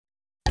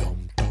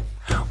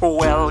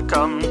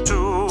Welcome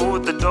to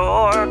the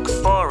Dork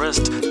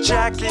Forest.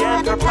 Jackie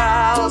and her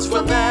pals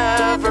will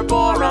never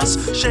bore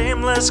us.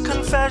 Shameless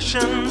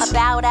confessions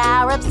about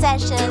our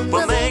obsession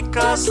will make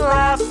us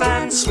laugh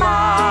and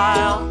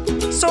smile.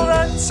 So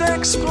let's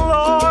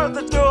explore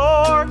the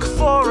Dork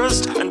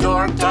Forest and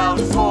dork out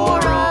for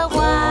a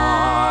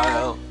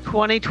while.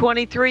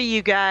 2023,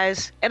 you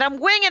guys, and I'm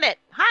winging it.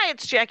 Hi,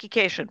 it's Jackie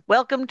Cation.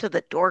 Welcome to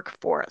the Dork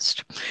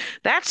Forest.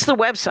 That's the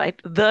website,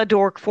 The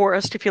Dork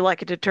Forest, if you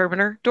like a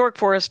determiner.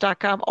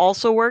 Dorkforest.com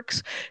also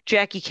works.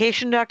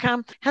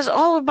 JackieCation.com has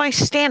all of my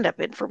stand-up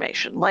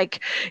information.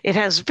 Like, it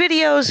has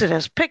videos, it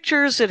has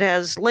pictures, it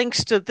has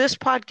links to this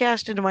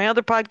podcast and to my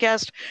other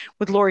podcast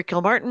with Lori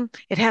Kilmartin.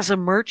 It has a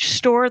merch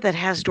store that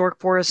has Dork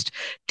Forest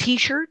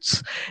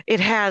t-shirts. It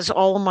has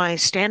all of my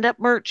stand-up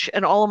merch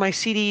and all of my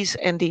CDs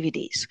and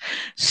DVDs.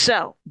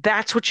 So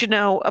that's what you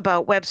know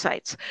about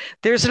websites.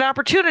 There's an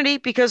opportunity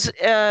because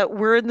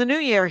we're in the new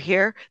year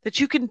here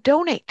that you can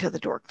donate to the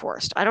Dork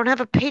Forest. I don't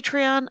have a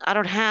Patreon. I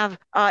don't have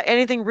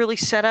anything really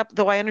set up,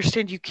 though I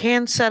understand you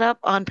can set up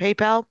on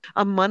PayPal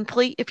a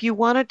monthly if you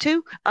wanted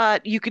to.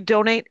 You could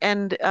donate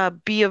and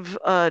be of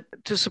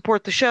to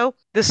support the show.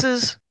 This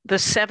is the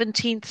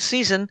 17th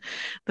season,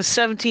 the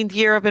 17th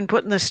year I've been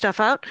putting this stuff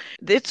out.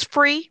 It's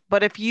free,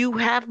 but if you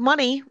have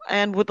money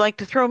and would like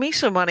to throw me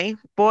some money,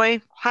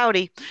 boy,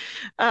 howdy.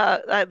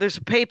 There's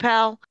a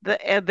PayPal.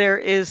 There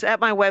is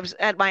at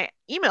my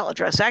email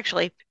address,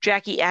 actually,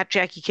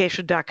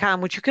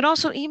 Jackie@JackieCation.com, which you can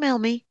also email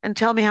me and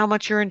tell me how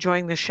much you're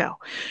enjoying the show.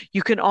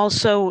 You can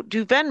also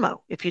do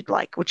Venmo if you'd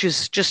like, which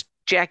is just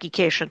Jackie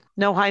Cation,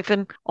 no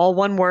hyphen, all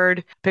one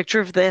word, picture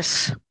of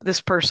this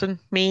person,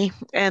 me,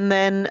 and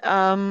then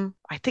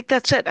I think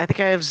that's it. I think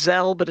I have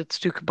Zelle, but it's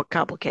too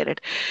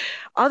complicated.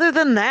 Other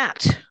than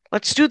that,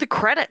 let's do the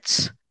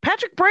credits.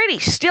 Patrick Brady,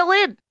 still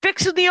in,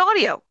 fixing the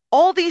audio,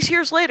 all these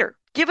years later.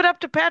 Give it up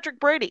to Patrick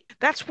Brady.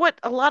 That's what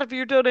a lot of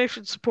your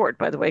donations support,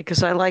 by the way,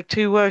 because I like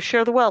to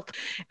share the wealth.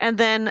 And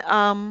then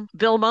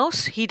Bill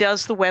Mose, he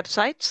does the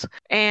websites.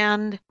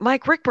 And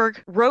Mike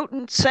Rickberg wrote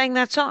and sang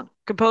that song,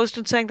 composed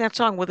and sang that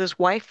song with his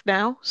wife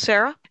now,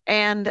 Sarah.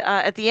 And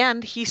at the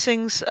end, he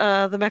sings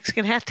the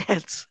Mexican hat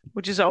dance,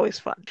 which is always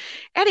fun.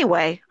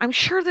 Anyway, I'm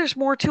sure there's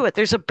more to it.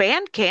 There's a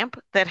Bandcamp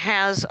that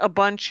has a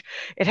bunch.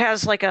 It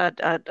has like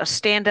a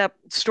stand-up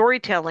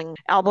storytelling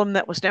album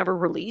that was never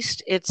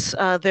released.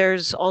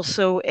 There's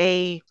also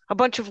a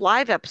bunch of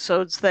live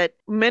episodes that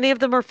many of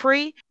them are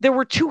free. There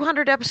were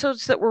 200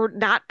 episodes that were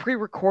not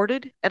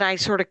pre-recorded, and I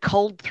sort of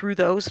culled through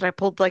those, and I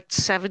pulled like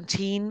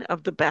 17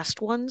 of the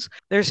best ones.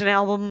 There's an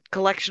album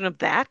collection of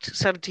that,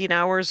 17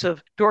 hours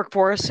of Dork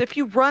Forest. If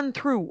you run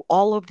through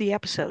all of the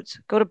episodes,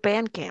 go to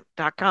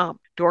bandcamp.com,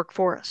 Dork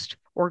Forest,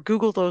 or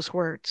Google those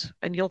words,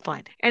 and you'll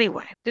find it.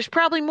 Anyway, there's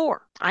probably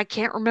more. I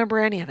can't remember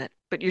any of it,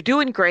 but you're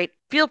doing great.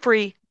 Feel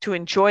free to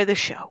enjoy the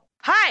show.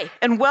 Hi,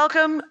 and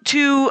welcome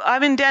to,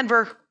 I'm in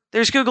Denver.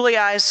 There's googly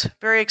eyes.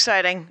 Very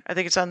exciting. I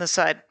think it's on this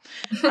side.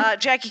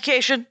 Jackie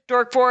Cation,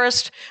 Dork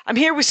Forest. I'm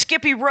here with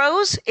Skippy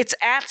Rose. It's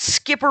at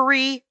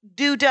Skippery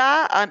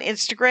Doodah on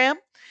Instagram.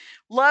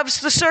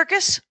 Loves the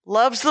circus,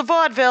 loves the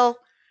vaudeville.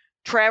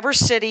 Traverse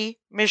City,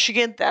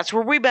 Michigan. That's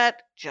where we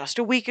met just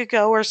a week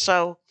ago or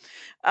so.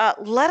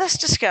 Let us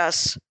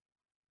discuss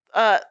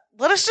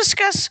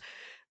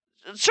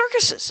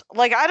circuses.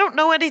 Like, I don't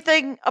know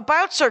anything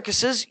about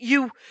circuses.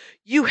 You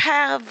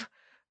have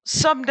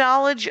some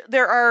knowledge.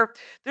 There's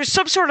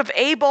some sort of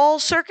A-ball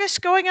circus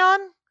going on,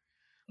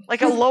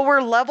 like a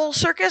lower level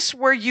circus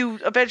where you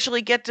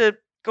eventually get to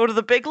go to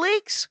the big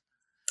leagues.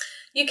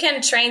 You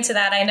can train to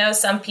that. I know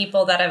some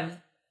people that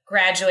have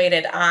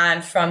graduated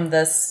on from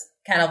this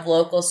kind of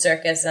local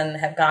circus and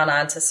have gone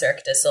on to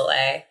Cirque du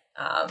Soleil.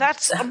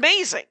 That's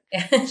amazing.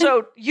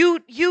 So you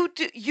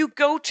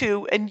go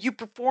to and you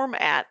perform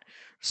at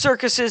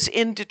circuses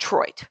in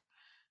Detroit,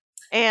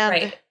 and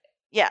right.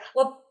 Yeah.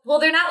 Well,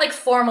 they're not like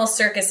formal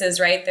circuses,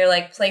 right? They're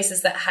like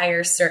places that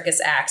hire circus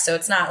acts. So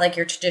it's not like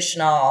your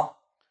traditional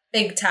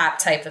big top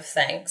type of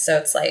thing. So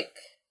it's like,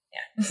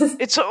 yeah.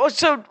 It's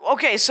so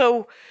okay.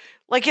 So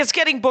like it's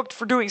getting booked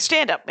for doing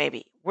stand-up,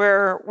 maybe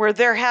where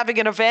they're having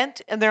an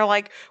event and they're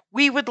like,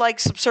 we would like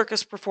some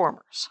circus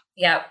performers.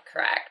 Yep,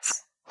 correct.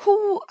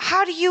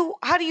 How do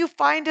you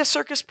find a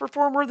circus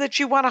performer that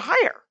you want to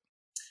hire?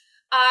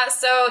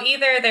 So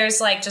either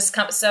there's like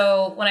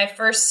so when I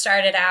first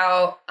started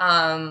out,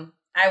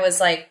 I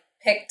was like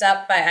picked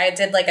up I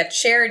did like a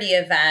charity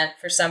event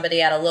for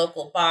somebody at a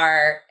local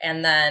bar,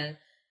 and then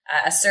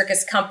a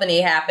circus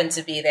company happened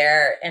to be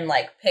there and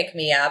like pick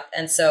me up.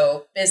 And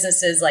so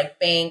businesses like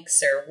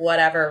banks or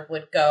whatever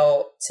would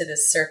go to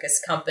this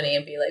circus company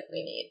and be like,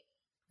 we need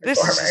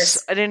performers. This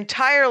is an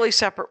entirely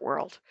separate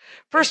world.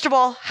 First of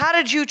all, how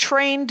did you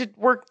train to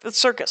work the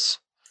circus?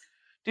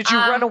 Did you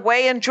run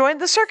away and join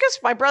the circus?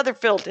 My brother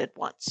Phil did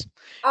once.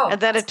 Oh, and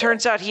then it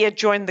turns out he had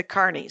joined the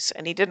carnies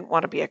and he didn't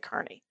want to be a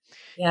carny.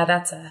 Yeah,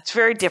 it's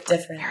very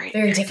different.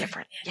 Very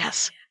different.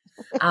 Yes.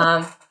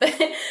 But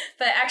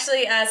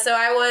actually, so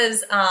I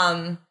was,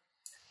 I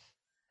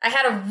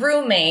had a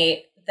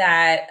roommate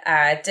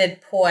that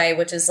did poi,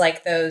 which is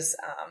like those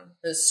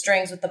those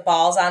strings with the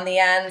balls on the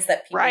ends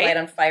that people light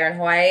on fire in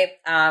Hawaii.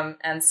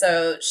 And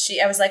so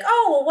I was like,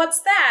 oh, well,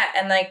 what's that?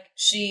 And like,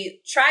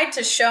 she tried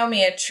to show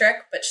me a trick,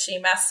 but she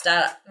messed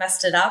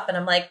it up. And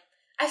I'm like,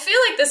 I feel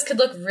like this could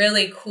look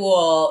really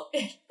cool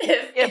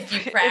if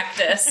you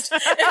practiced.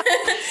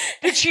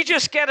 Did she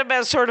just get him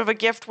as sort of a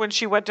gift when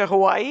she went to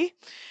Hawaii?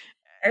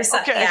 Or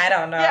something? Yeah, I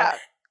don't know. Yeah.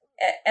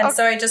 And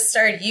so I just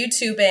started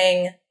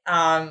YouTubing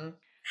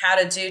how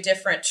to do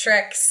different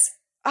tricks.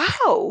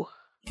 Oh.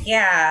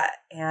 Yeah,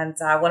 and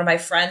one of my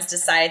friends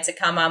decided to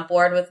come on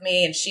board with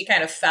me, and she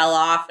kind of fell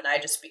off, and I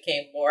just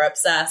became more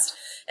obsessed.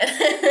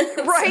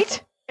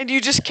 Right. And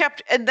you just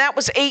kept, and that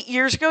was 8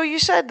 years ago, you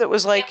said? That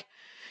was like,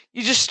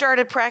 you just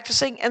started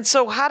practicing. And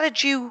so how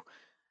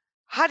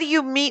do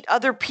you meet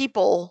other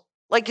people?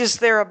 Like, is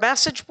there a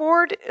message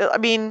board? I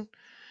mean,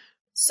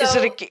 is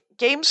it a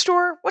game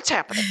store? What's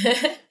happening?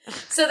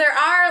 So there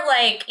are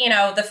like,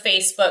 the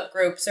Facebook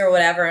groups or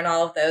whatever and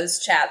all of those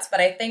chats.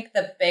 But I think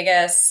the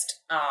biggest,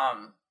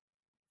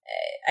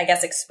 I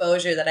guess,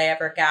 exposure that I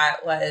ever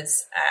got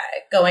was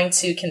going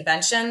to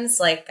conventions.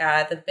 Like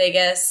the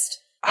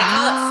biggest, they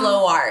call it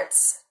flow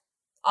arts.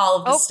 All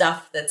of the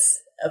stuff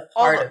that's a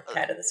part of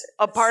kind of the circus.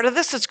 A part of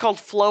this, it's called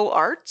flow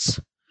arts?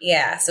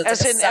 Yeah. So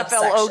it's as like in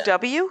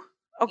FLOW?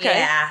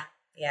 Okay.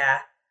 Yeah.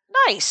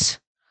 Nice.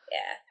 Yeah.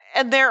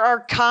 And there are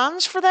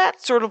cons for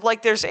that? Sort of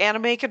like there's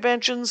anime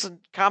conventions and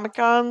Comic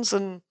Cons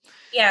and...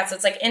 Yeah, so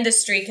it's like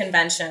industry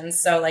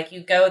conventions. So like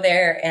you go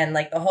there and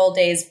like the whole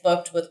day's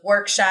booked with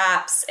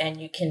workshops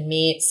and you can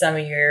meet some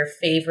of your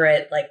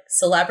favorite like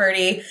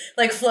celebrity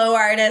like flow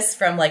artists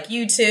from like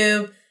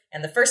YouTube.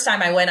 And the first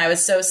time I went, I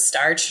was so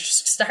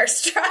starstruck.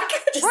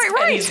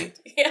 Right.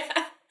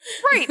 Yeah.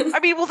 Right. I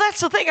mean, well,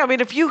 that's the thing. I mean,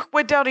 if you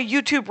went down a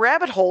YouTube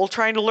rabbit hole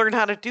trying to learn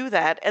how to do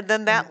that, and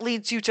then that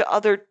leads you to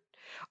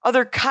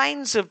other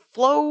kinds of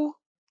flow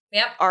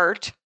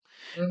art.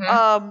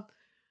 Mm-hmm.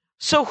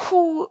 So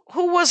who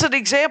was an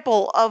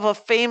example of a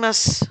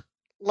famous,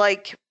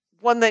 like,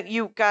 one that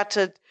you got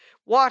to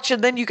watch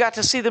and then you got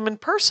to see them in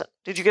person?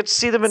 Did you get to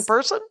see them in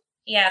person?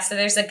 Yeah, so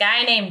there's a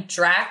guy named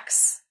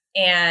Drex,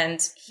 and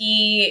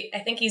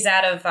I think he's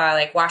out of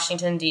like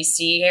Washington,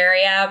 D.C.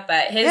 area,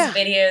 but his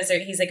videos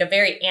he's like a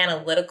very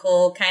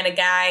analytical kind of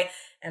guy.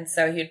 And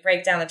so he would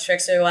break down the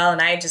tricks really well.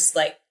 And I just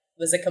like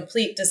was a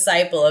complete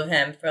disciple of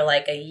him for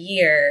like a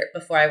year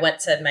before I went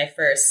to my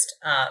first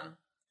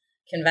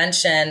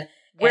convention.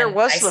 Where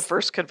was the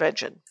first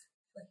convention?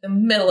 Like the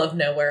middle of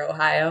nowhere,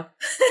 Ohio.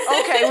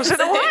 Okay, was it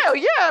Ohio?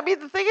 Yeah, I mean,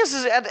 the thing is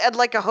at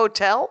like a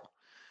hotel?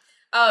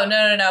 Oh,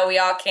 no. We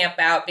all camp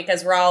out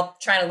because we're all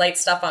trying to light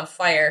stuff on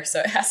fire,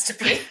 so it has to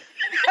be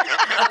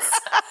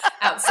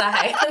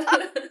outside.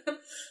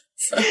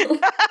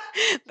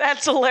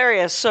 That's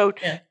hilarious. So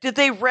did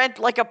they rent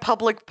like a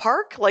public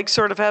park? Like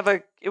sort of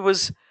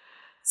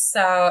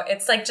So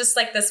it's like just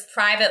like this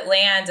private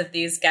land of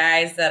these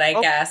guys that I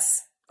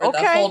guess are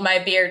the hold my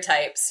beer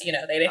types. They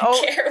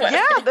didn't care.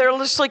 Yeah, they're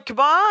just like, come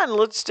on,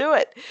 let's do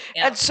it.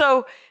 Yeah.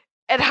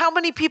 And how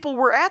many people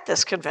were at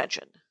this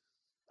convention?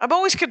 I'm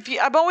always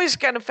confused. I'm always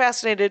kind of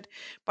fascinated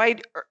by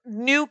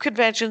new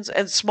conventions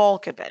and small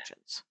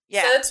conventions.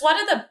 Yeah. So it's one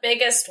of the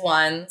biggest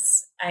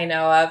ones I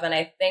know of. And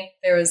I think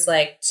there was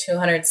like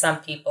 200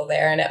 some people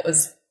there. And it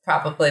was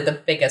probably the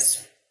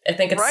biggest. I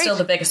think it's still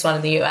the biggest one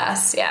in the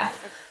U.S. Yeah.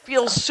 It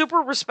feels super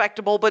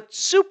respectable, but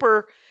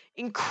super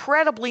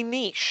incredibly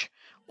niche.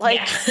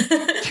 Like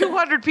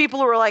 200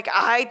 people who are like,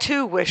 I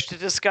too wish to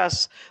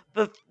discuss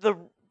the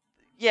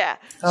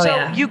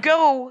you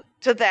go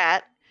to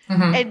that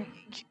and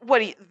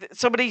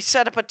somebody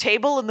set up a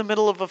table in the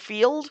middle of a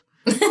field?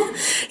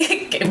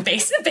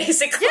 Basically.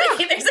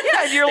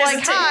 Yeah. And you're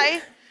like,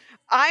 hi,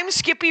 I'm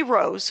Skippy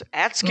Rose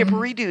at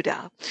Skippery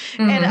Doodah,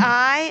 and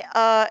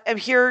I am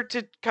here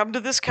to come to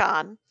this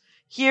con.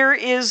 Here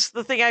is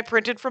the thing I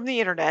printed from the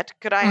internet.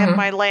 Could I have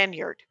my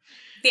lanyard?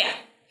 Yeah,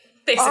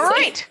 basically. All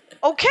right.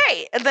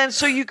 Okay. And then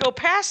so you go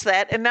past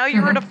that, and now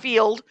you're in a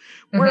field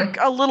where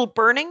a little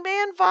Burning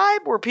Man vibe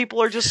where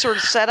people are just sort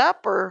of set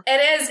up, or it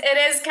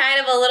is kind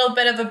of a little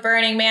bit of a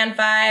Burning Man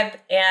vibe.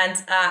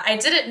 And I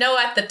didn't know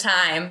at the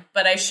time,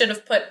 but I should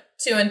have put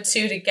 2 and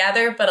 2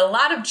 together. But a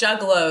lot of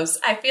juggalos,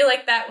 I feel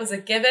like that was a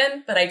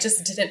given, but I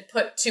just didn't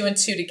put 2 and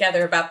 2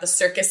 together about the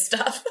circus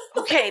stuff.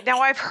 Okay. Now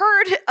I've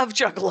heard of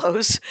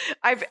juggalos.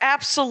 I've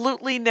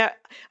absolutely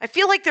I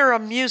feel like they're a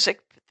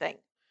music thing.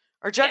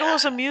 Are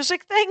juggalos a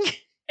music thing?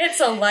 It's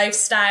a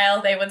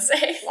lifestyle, they would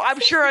say. Well, I'm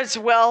sure as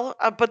well,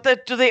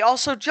 but do they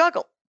also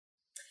juggle?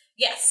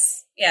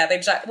 Yes. Yeah,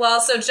 they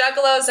well, so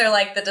juggalos are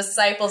like the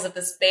disciples of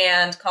this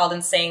band called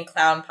Insane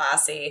Clown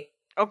Posse.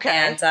 Okay.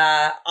 And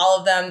all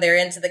of them, they're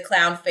into the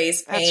clown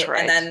face paint. That's right.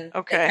 And then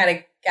they kind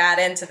of got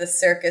into the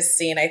circus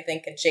scene, I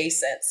think,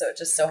 adjacent. So it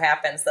just so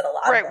happens that a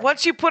lot of them.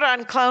 Once you put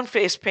on clown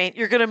face paint,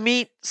 you're going to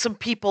meet some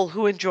people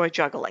who enjoy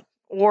juggling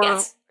or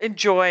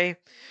enjoy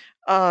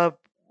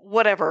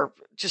whatever.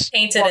 Just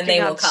painted and they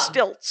will come.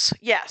 Stilts.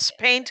 Yes,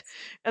 paint,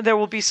 and there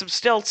will be some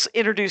stilts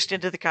introduced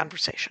into the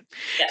conversation.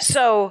 Yes.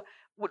 So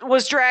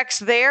was Drax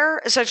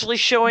there essentially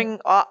showing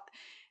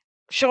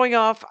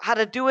off how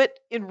to do it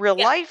in real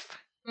life?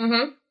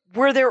 Mm-hmm.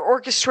 Were there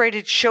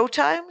orchestrated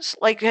showtimes?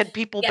 Like, had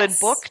people been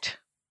booked?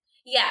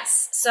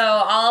 Yes. So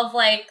all of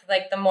like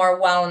the more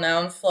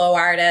well-known flow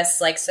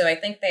artists, like, so I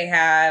think they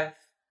have,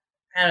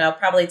 I don't know,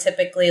 probably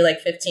typically like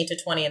 15 to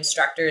 20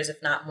 instructors,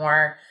 if not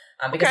more,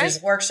 because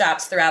there's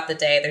workshops throughout the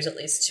day. There's at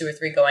least 2 or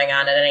 3 going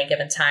on at any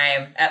given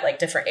time at like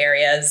different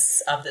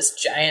areas of this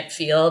giant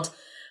field.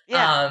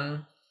 Yeah.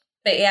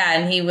 But yeah,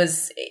 and he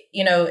was,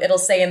 you know, it'll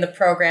say in the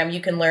program,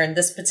 you can learn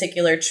this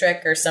particular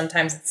trick, or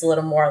sometimes it's a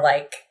little more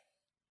like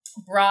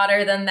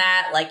broader than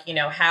that, like, you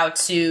know, how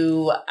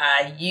to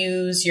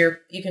use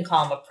your, you can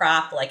call them a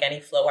prop, like any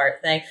flow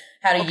art thing,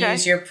 how to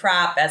use your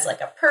prop as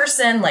like a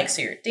person, like,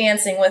 so you're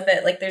dancing with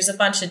it. Like, there's a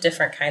bunch of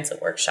different kinds of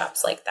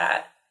workshops like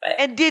that. But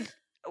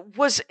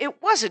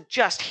it wasn't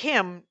just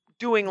him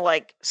doing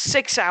like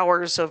 6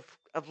 hours of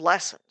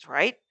lessons,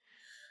 right?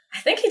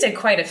 I think he did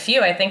quite a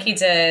few. I think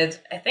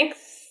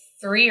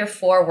 3 or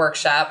 4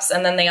 workshops.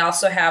 And then they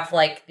also have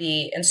like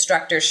the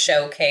instructor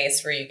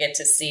showcase where you get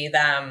to see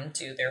them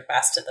do their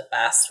best of the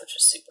best, which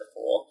is super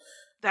cool.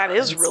 That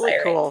is really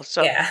cool.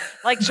 So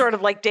like sort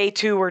of like day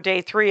 2 or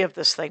day 3 of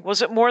this thing.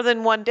 Was it more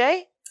than one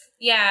day?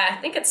 Yeah, I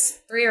think it's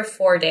 3 or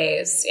 4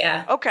 days.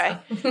 Yeah. Okay.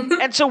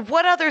 And so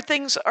what other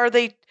things are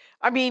they,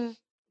 I mean,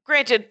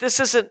 granted,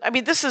 this is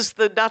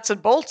the nuts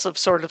and bolts of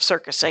sort of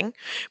circusing,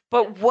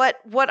 but what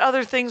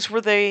other things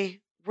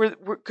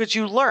could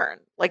you learn?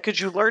 Like, could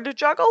you learn to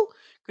juggle?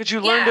 Could you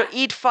learn to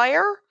eat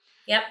fire?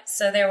 Yep.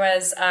 So there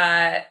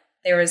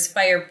was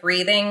fire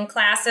breathing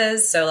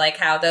classes. So like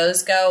how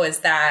those go is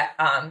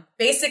that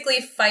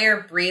basically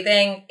fire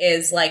breathing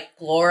is like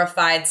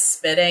glorified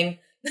spitting.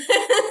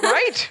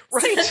 Right.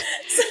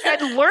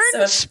 And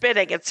learned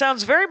spitting. It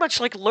sounds very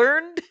much like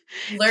learned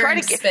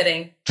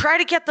spitting. Try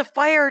to get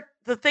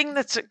the thing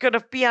that's going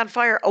to be on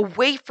fire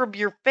away from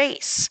your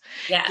face.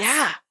 Yes.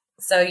 Yeah.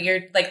 So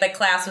you're like, the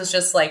class was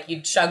just like,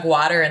 you'd chug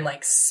water and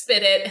like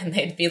spit it, and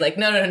they'd be like,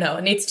 no,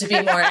 it needs to be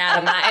more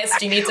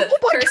atomized. You need to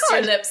purse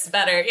your lips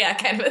better. Yeah,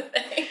 kind of a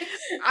thing.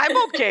 I'm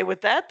okay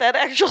with that. That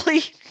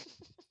actually.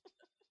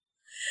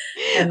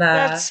 And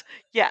that's,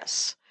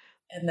 yes.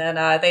 And then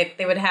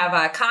they would have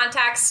a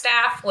contact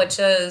staff, which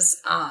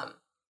is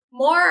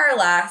more or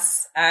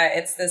less,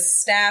 it's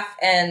this staff,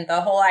 and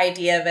the whole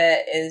idea of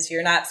it is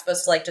you're not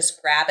supposed to like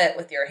just grab it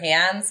with your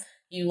hands.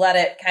 You let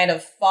it kind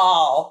of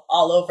fall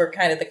all over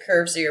kind of the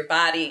curves of your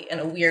body in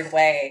a weird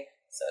way.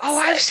 So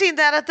I've seen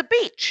that at the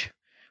beach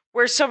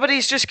where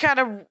somebody's just kind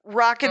of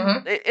rocking.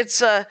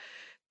 Mm-hmm.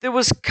 There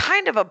was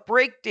kind of a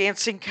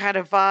breakdancing kind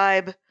of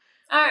vibe.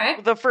 All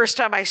right. The first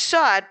time I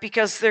saw it,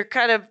 because they're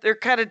kind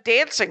of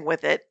dancing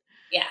with it.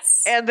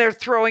 Yes. And they're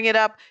throwing it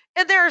up.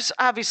 And there's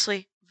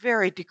obviously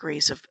varied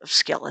degrees of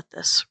skill at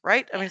this,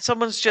 right? I mean,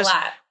 someone's just,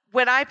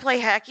 when I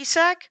play hacky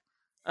sack,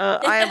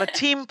 I am a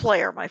team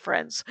player, my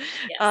friends.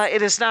 Yes.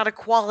 It is not a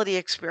quality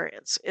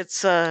experience.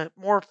 It's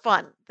more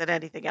fun than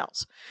anything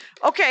else.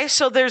 Okay,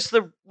 so there's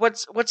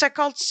what's that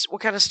called? What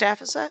kind of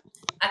staff is that?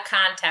 A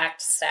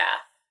contact staff.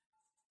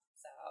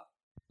 So.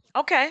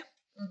 Okay.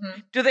 Mm-hmm.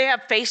 Do they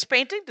have face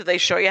painting? Do they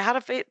show you how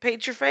to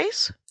paint your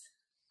face?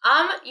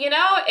 You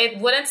know, it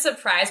wouldn't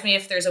surprise me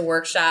if there's a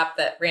workshop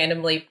that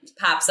randomly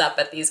pops up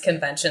at these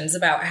conventions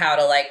about how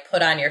to like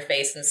put on your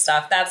face and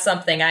stuff. That's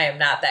something I am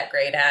not that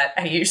great at.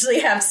 I usually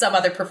have some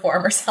other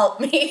performers help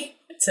me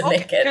to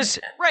make it.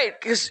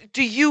 Because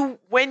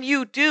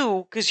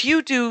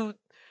you do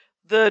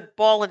the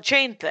ball and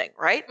chain thing,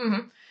 right?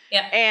 Mm-hmm.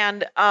 Yeah.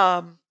 And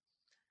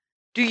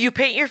do you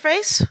paint your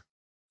face?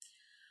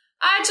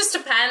 It just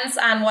depends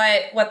on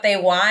what they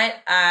want.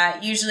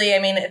 Usually, I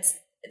mean, it's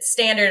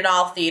standard in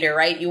all theater,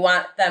 right? You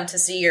want them to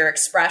see your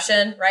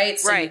expression, right?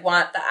 So you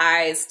want the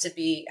eyes to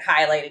be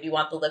highlighted. You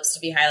want the lips to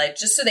be highlighted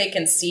just so they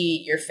can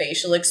see your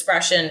facial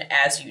expression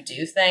as you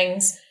do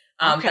things.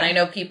 But I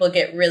know people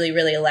get really,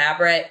 really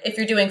elaborate. If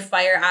you're doing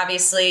fire,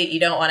 obviously, you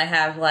don't want to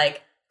have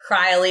like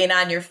cryoline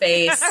on your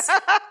face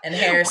and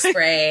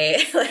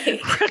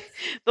hairspray.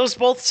 Those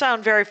both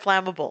sound very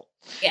flammable.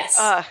 Yes.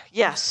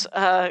 Yes.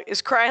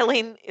 Is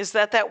cryoline, is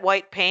that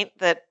white paint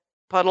that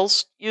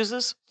Puddles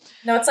uses?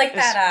 No, it's like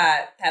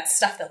that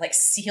stuff that like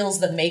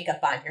seals the makeup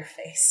on your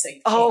face, so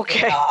you can't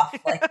get it off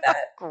like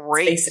that.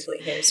 Great. It's basically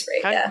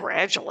hairspray.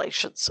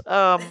 Congratulations.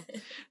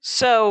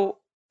 So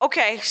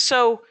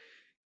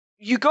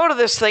you go to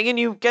this thing and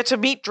you get to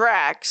meet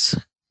drags.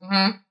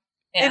 Mm-hmm.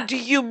 Yeah. And do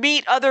you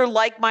meet other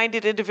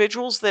like-minded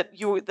individuals that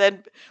you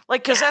then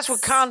like? Because that's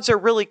what cons are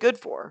really good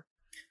for.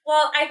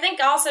 Well, I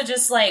think also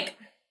just like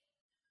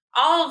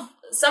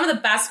some of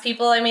the best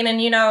people, I mean, and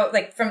you know,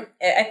 like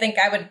I think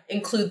I would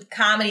include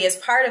comedy as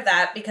part of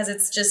that, because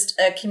it's just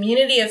a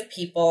community of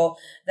people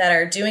that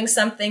are doing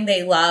something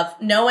they love,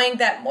 knowing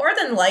that more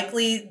than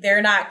likely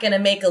they're not going to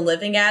make a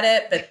living at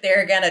it, but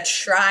they're going to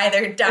try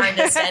their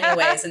darndest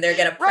anyways, and they're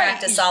going to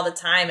practice all the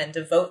time and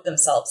devote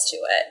themselves to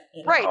it.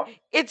 You know? Right.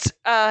 It's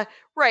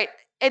right.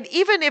 And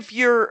even if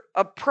you're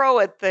a pro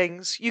at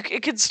things,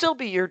 it can still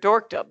be your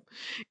dorkdom.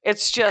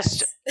 It's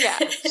just,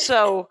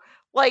 So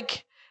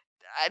like,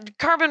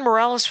 Carmen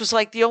Morales was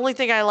like, the only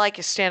thing I like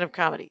is stand-up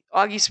comedy.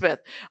 Augie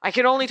Smith, I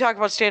can only talk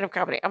about stand-up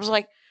comedy. I was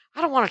like,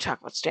 I don't want to talk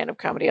about stand-up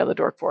comedy on the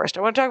Dork Forest.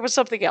 I want to talk about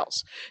something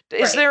else.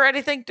 Is Right. there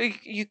anything? Do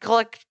you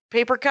collect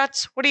paper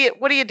cuts? What do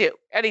you do?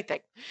 Anything?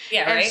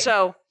 Yeah, And right.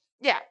 so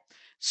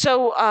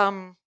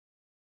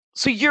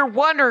so you're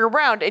wandering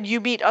around and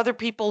you meet other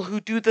people who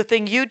do the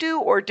thing you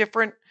do, or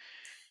different.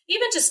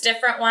 Even just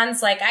different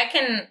ones. Like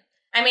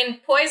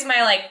Poi's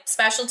my like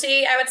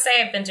specialty, I would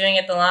say. I've been doing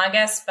it the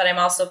longest, but I'm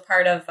also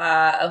part of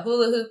a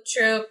hula hoop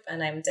troupe,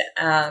 and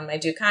I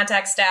do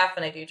contact staff,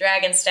 and I do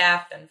dragon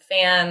staff and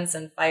fans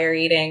and fire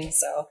eating.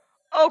 So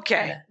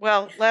Okay,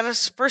 well, let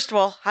us first of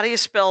all. How do you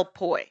spell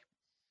poi?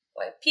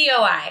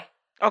 POI.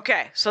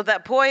 Okay, so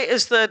that poi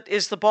is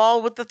the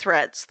ball with the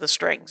threads, the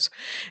strings,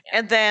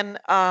 and then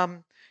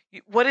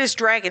what is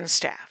dragon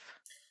staff?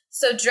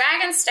 So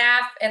dragon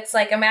staff, it's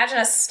like, imagine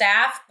a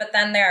staff, but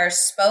then there are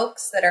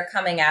spokes that are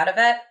coming out of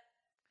it.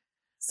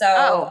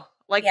 So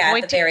like at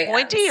the pointy, very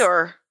pointy, ends.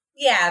 or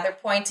yeah, they're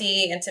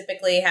pointy, and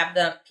typically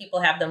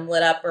people have them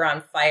lit up or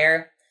on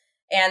fire.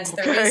 And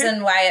the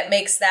reason why it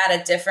makes that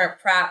a different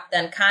prop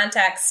than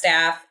contact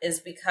staff is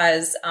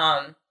because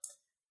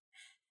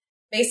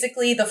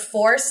basically the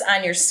force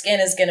on your skin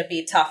is going to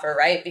be tougher,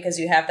 right? Because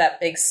you have that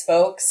big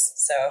spokes.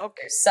 So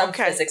there's some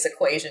physics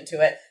equation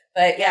to it.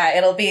 But yeah,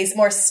 it'll be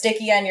more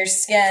sticky on your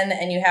skin,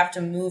 and you have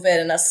to move it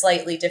in a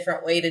slightly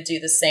different way to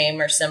do the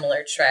same or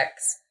similar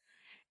tricks.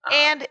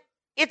 And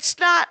it's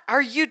not,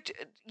 is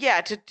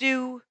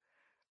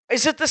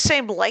it the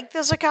same length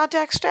as a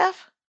contact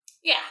staff?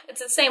 Yeah, it's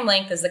the same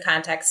length as the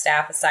contact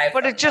staff, aside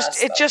but from it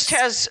just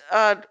has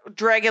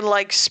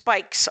dragon-like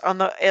spikes on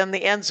the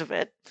ends of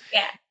it.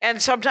 Yeah.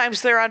 And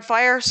sometimes they're on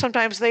fire,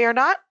 sometimes they are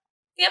not?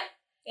 Yep.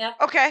 Yeah.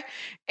 Okay.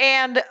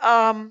 And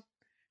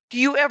do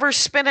you ever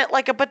spin it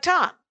like a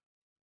baton?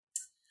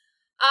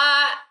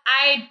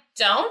 I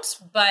don't,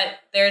 but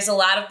there's a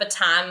lot of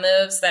baton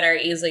moves that are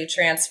easily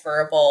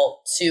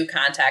transferable to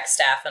contact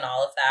staff and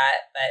all of that.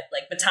 But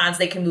like batons,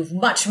 they can move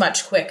much,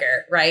 much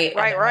quicker, right?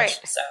 Right.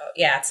 So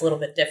yeah, it's a little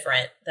bit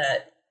different.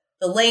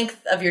 The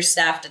length of your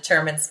staff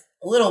determines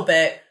a little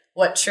bit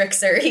what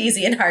tricks are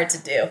easy and hard to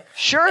do.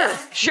 Sure.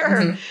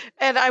 Mm-hmm.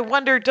 And I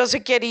wonder, does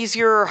it get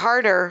easier or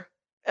harder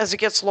as it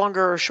gets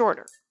longer or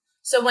shorter?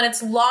 So when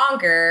it's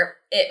longer,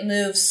 it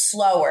moves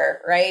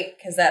slower, right?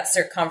 Because that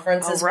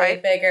circumference is way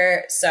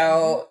bigger.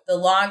 So the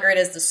longer it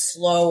is, the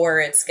slower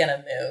it's going to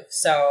move.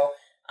 So,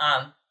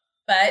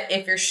 but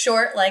if you're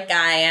short like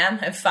I am,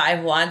 I'm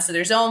 5'1", so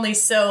there's only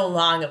so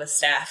long of a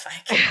staff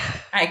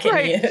I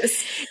can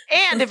use.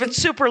 And if it's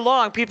super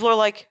long, people are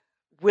like,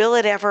 will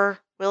it ever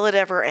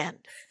end?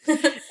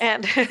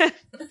 And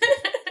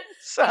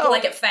so people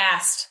like it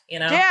fast, you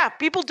know? Yeah,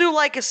 people do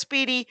like a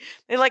speedy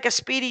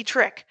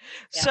trick.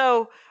 Yeah.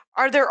 So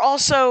are there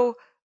also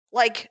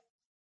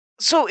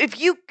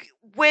if you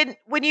when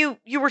you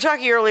were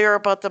talking earlier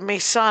about the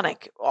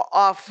Masonic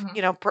off,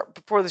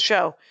 before the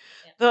show,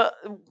 the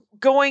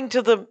going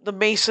to the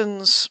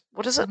Masons,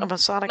 what is it? A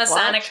Masonic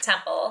Lodge?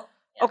 Temple.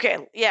 Yeah. Okay,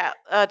 yeah,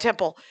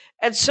 temple.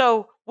 And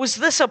so was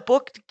this a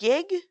booked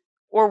gig,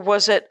 or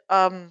was it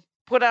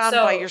put on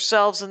by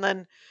yourselves and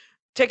then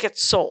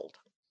tickets sold?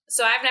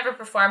 So I've never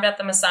performed at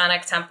the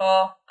Masonic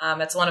Temple.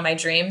 It's one of my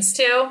dreams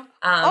too.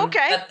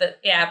 Okay.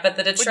 But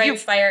the Detroit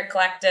Fire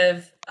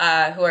Collective,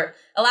 who are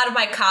a lot of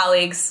my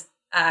colleagues,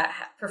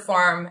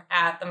 perform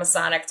at the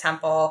Masonic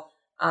Temple.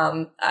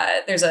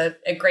 There's a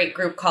great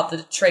group called the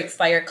Detroit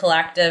Fire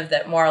Collective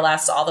that more or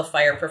less all the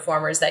fire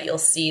performers that you'll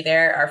see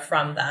there are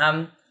from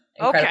them.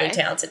 Incredibly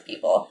talented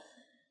people.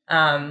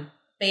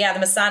 But yeah, the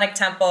Masonic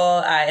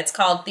Temple, it's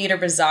called Theater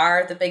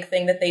Bazaar, the big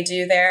thing that they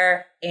do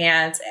there.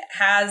 And it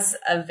has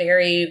a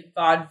very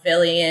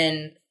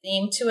vaudevillian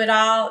theme to it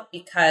all,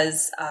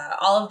 because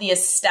all of the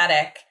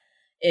aesthetic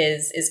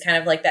is kind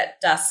of like that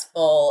Dust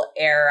Bowl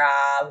era,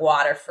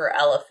 Water for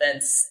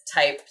Elephants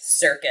type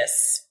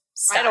circus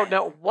style. I don't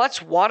know.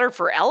 What's Water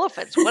for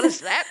Elephants? What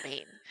does that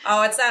mean?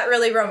 Oh, it's that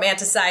really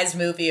romanticized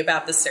movie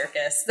about the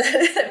circus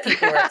that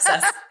people were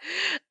obsessed.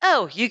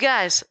 Oh, you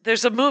guys,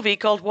 there's a movie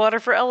called Water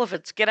for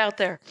Elephants. Get out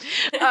there.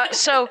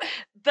 So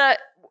the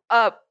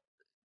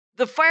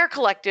Fire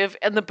Collective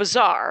and the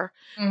Bazaar,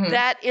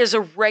 that is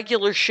a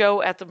regular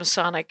show at the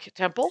Masonic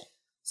Temple?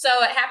 So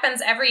it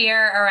happens every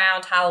year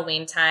around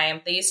Halloween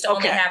time. They used to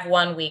only have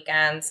one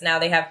weekend. Now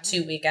they have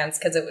 2 weekends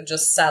because it would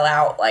just sell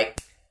out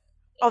like...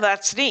 Oh,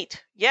 that's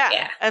neat.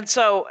 Yeah. And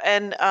so,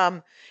 and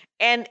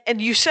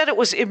you said it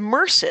was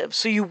immersive,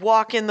 so you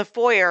walk in the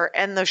foyer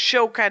and the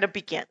show kind of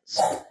begins.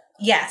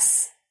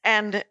 Yes.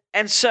 And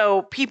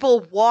so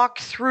people walk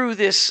through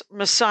this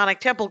Masonic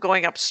temple,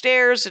 going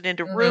upstairs and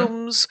into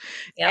rooms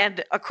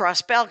and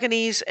across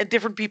balconies, and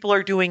different people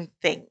are doing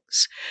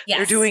things. Yes.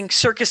 They're doing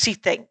circus-y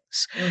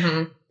things.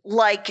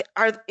 Like,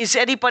 is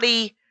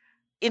anybody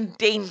in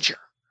danger?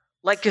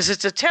 Like, because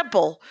it's a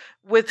temple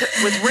with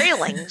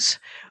railings.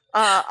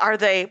 Are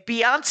they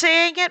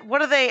Beyonceing it?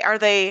 What are they? Are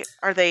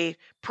they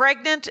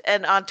pregnant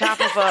and on top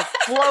of a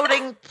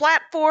floating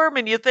platform?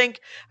 And you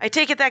think, I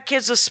take it that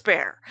kid's a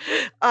spare.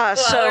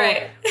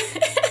 Right.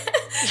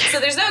 So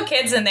there's no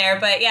kids in there,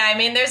 but yeah, I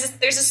mean, there's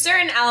a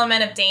certain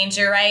element of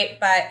danger, right?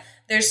 But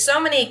there's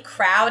so many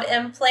crowd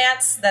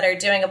implants that are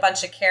doing a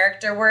bunch of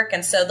character work.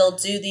 And so they'll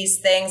do these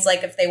things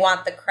like if they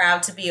want the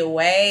crowd to be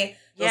away,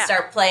 they'll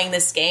start playing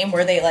this game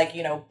where they like,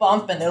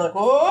 bump and they're like,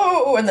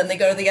 whoa, and then they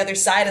go to the other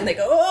side and they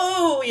go,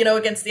 oh,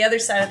 against the other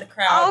side of the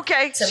crowd.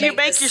 Okay, so you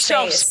make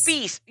yourself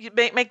space. You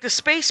make the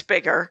space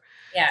bigger.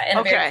 Yeah, in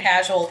a very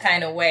casual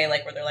kind of way,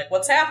 like where they're like,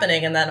 what's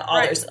happening? And then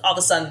all of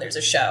a sudden there's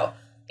a show.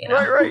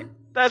 Right.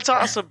 That's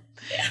awesome.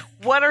 Yeah.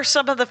 What are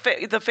some of the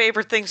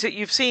favorite things that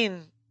you've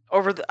seen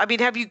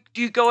do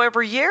you go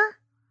every year?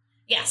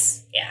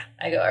 Yes. Yeah,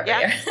 I go every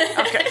year.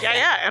 Okay.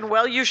 Yeah. And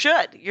well, you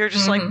should. You're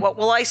just like, what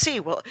will I see?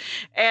 Well,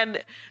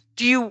 and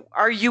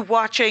are you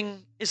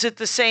watching, is it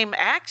the same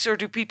acts or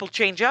do people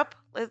change up?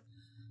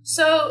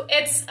 So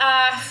it's,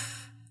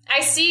 I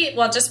see,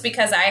 just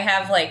because I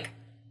have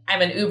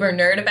I'm an uber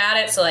nerd about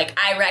it. So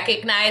I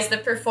recognize the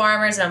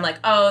performers and I'm like,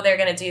 oh, they're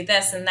going to do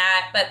this and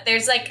that. But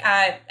there's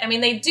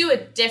they do a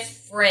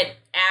different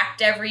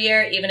act every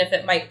year, even if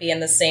it might be in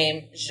the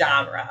same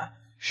genre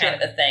kind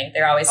of a thing.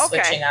 They're always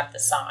switching up the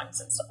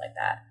songs and stuff like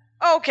that.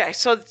 Okay.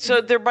 So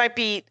there might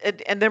be,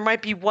 and there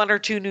might be one or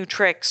two new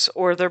tricks,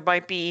 or there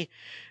might be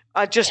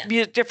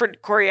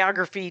different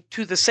choreography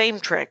to the same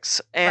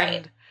tricks.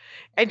 And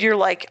you're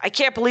like, I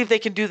can't believe they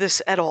can do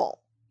this at all.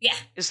 Yeah.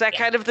 Is that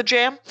kind of the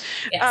jam?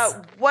 Yes.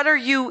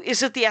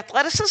 Is it the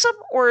athleticism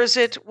or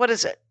what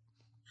is it?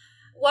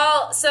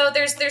 Well, so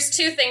there's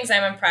two things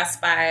I'm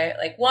impressed by.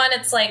 One,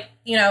 it's the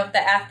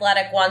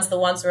athletic ones, the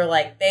ones where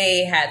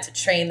they had to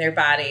train their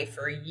body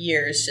for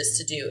years just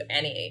to do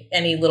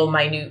any little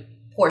minute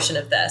portion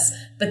of this.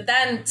 But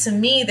then to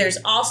me, there's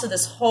also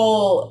this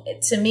whole,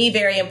 to me,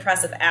 very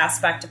impressive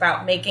aspect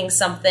about making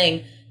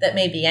something that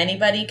maybe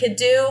anybody could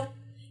do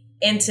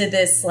into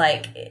this,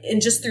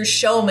 and just through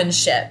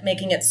showmanship,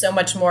 making it so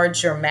much more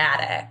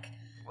dramatic.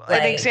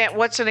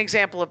 What's an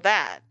example of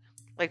that?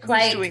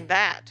 Who's doing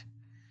that?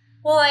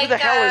 Well, who the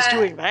hell is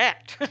doing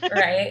that?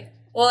 Right.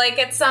 Well,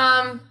 it's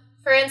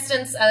for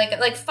instance,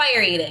 like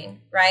fire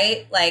eating,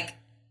 right?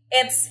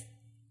 It's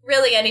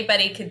really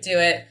anybody could do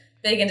it.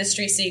 Big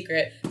industry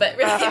secret, but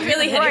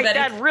really anybody.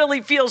 That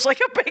really feels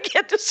like a big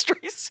industry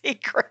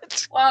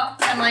secret. Well,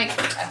 I'm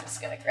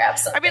just gonna grab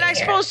something. I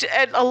suppose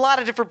a lot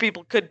of different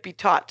people could be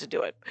taught to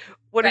do it.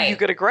 What are you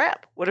gonna grab?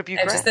 What have you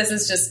grabbed? This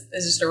is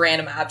just a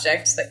random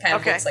object that kind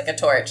of looks like a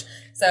torch.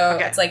 So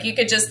it's you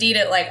could just eat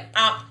it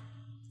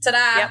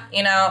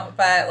ta-da,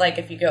 but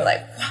if you go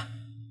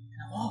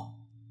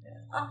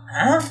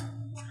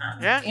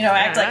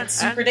act like it's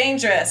super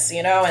dangerous,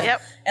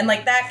 and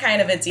that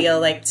kind of a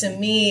deal. To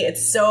me,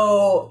 it's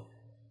so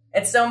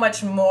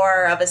much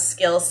more of a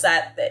skill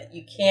set that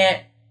you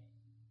can't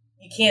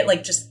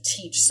just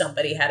teach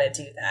somebody how to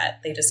do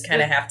that. They just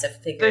kind of have to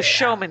figure it out. The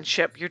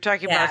showmanship. You're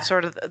talking about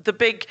sort of the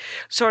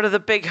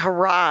big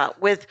hurrah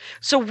with.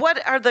 So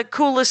what are the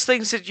coolest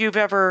things that you've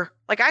ever,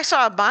 I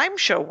saw a mime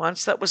show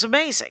once that was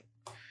amazing.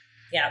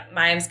 Yeah,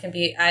 mimes can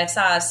be, I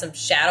saw some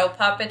shadow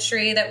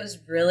puppetry that was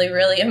really,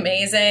 really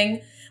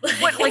amazing.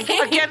 What,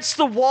 against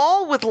the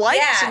wall with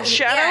lights and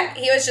shadow? Yeah,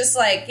 he was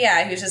just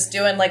he was just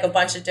doing a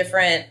bunch of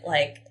different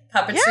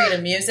puppetry to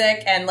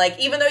music. And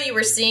even though you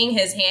were seeing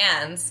his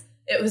hands,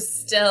 it was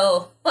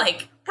still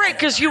right,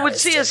 because you would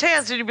see his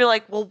hands and you'd be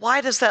like, well,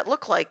 why does that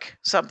look like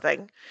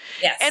something?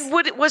 Yes. And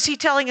was he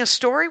telling a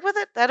story with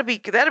it? That'd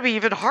be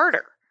even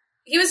harder.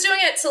 He was doing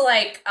it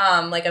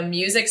to a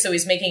music, so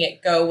he's making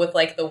it go with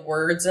the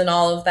words and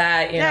all of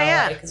that,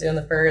 he's doing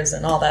the birds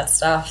and all that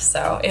stuff.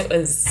 So it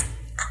was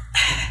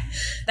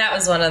that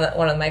was one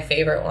of my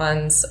favorite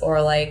ones.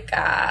 Or what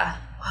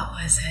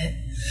was it?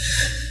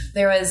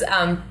 There was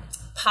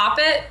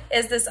Poppet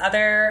is this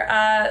other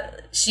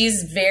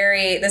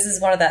this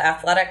is one of the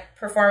athletic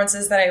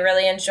performances that I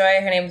really enjoy.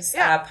 Her name's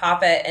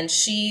Poppet, and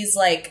she's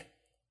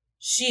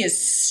she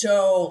is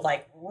so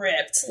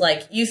ripped.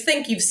 You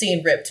think you've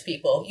seen ripped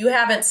people. You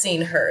haven't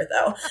seen her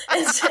though.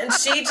 And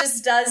she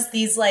just does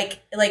these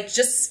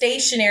just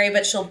stationary,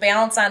 but she'll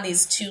balance on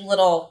these two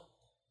little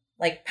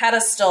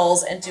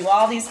pedestals and do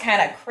all these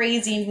kind of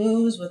crazy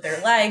moves with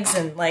her legs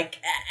and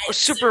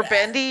super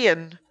bendy,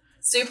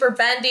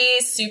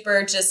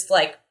 super just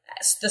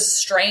the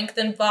strength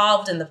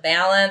involved and the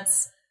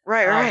balance.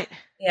 Right.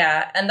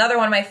 Yeah. Another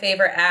one of my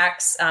favorite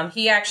acts.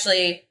 He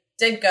actually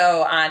did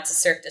go on to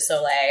Cirque du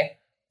Soleil.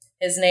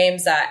 His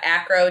name's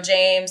Acro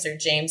James or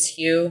James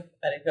Hugh,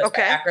 but it goes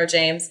by Acro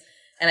James.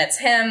 And it's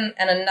him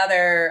and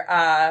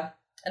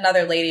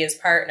another lady, his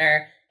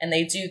partner, and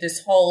they do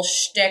this whole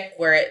shtick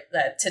where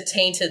to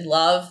Tainted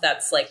Love.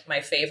 That's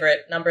my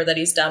favorite number that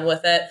he's done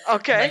with it.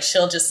 Okay. And,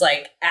 she'll just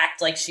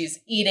act like she's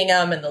eating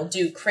him, and they'll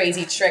do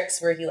crazy tricks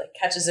where he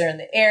catches her in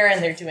the air,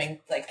 and they're doing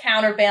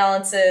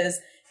counterbalances.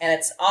 And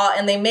it's all,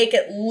 and they make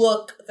it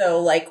look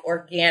though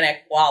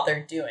organic while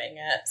they're doing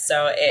it.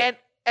 So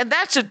and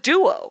that's a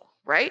duo,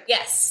 right?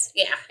 Yes,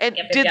 yeah. And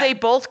did they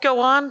both go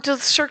on to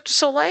the Cirque du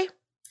Soleil?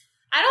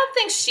 I don't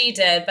think she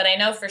did, but I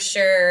know for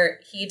sure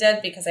he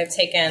did because I've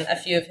taken a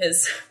few of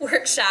his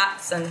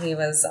workshops, and he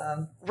was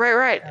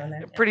right.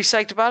 Pretty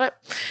psyched about it.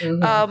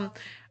 Mm-hmm.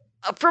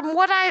 From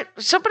what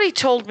somebody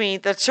told me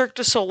that Cirque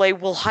du Soleil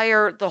will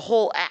hire the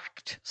whole act.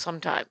 act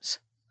sometimes.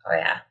 Oh,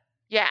 yeah.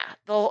 Yeah,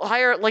 they'll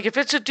hire, like if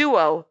it's a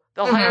duo,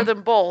 they'll hire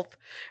them both,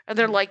 and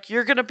they're like,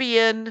 you're going to be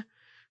in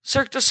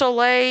Cirque du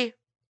Soleil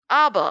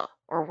ABBA,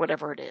 or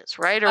whatever it is,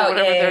 right? Or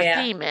whatever their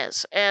theme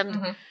is.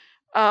 And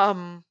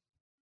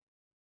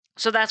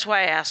so that's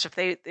why I asked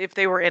if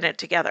they were in it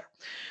together.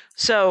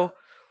 So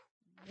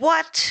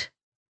what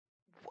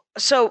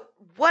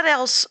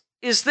else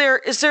is there?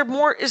 Is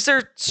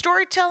there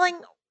storytelling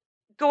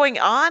going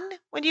on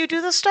when you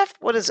do this stuff?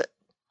 What is it?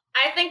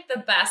 I think the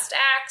best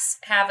acts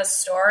have a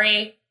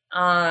story.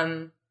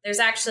 There's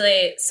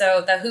actually,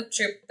 so the hoop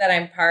troupe that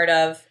I'm part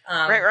of.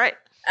 Right.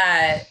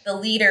 The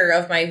leader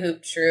of my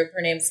hoop troupe,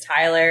 her name's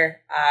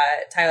Tyler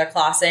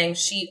Klossing.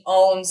 She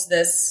owns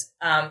this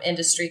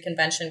industry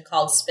convention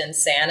called Spin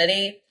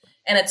Sanity,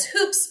 and it's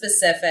hoop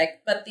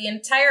specific. But the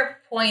entire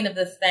point of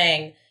the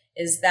thing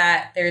is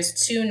that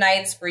there's 2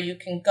 nights where you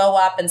can go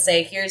up and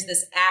say, here's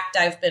this act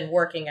I've been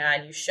working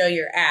on. You show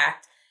your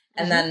act,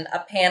 and then a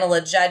panel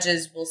of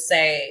judges will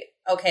say,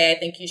 okay, I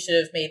think you should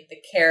have made the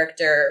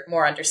character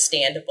more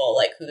understandable,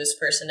 like who this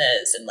person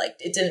is. And like,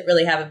 it didn't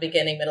really have a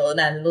beginning, middle, and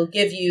end. It'll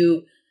give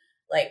you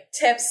like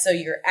tips so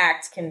your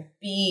act can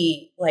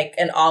be like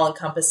an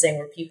all-encompassing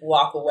where people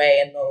walk away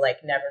and they'll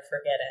like never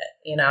forget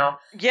it, you know?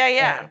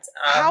 Yeah. And,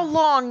 how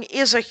long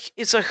is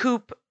a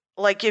hoop?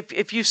 Like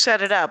if you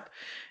set it up,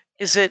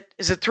 is it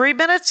 3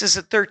 minutes? Is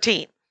it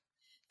 13?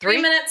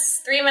 3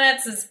 minutes. 3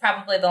 minutes is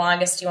probably the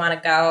longest you want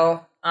to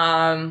go.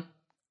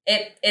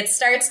 It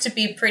starts to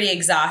be pretty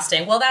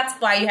exhausting. Well, that's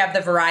why you have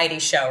the variety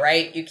show,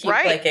 right? You keep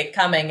like it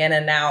coming in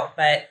and out,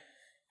 but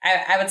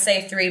I would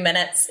say 3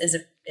 minutes is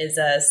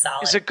a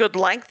solid. Is a good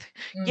length.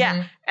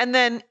 Yeah. And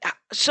then,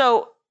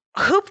 so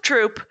hoop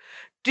troupe,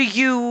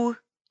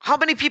 how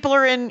many people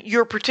are in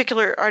your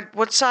particular,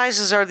 what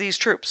sizes are these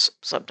troops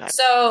sometimes?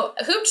 So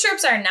hoop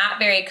troops are not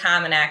very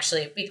common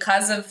actually,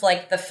 because of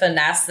like the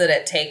finesse that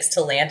it takes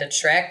to land a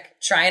trick.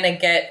 Trying to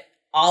get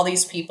all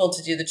these people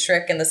to do the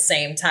trick in the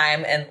same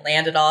time and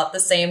land it all at the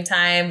same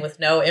time with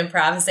no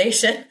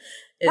improvisation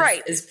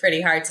is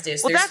pretty hard to do.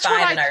 So there's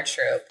 5 in our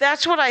troupe.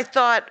 That's what I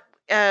thought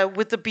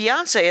with the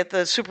Beyonce at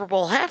the Super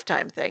Bowl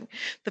halftime thing.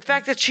 The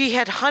fact that she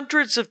had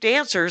hundreds of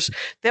dancers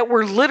that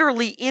were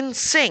literally in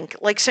sync,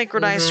 like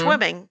synchronized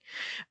swimming,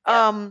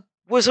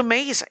 was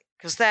amazing.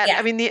 Because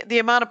I mean, the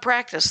amount of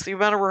practice, the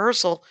amount of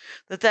rehearsal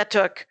that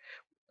took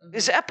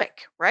is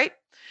epic, right?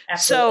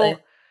 Absolutely. So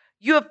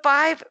you have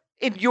 5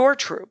 in your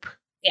troupe.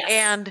 Yes.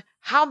 And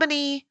how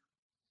many,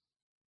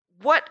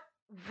 what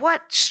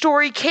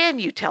story can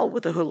you tell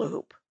with a hula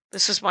hoop?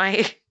 This is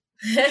my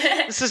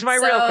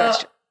real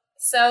question.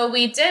 So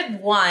we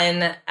did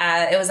one,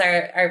 it was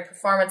our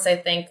performance, I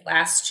think,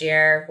 last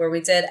year, where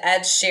we did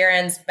Ed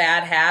Sheeran's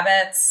Bad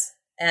Habits.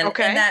 And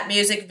in that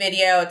music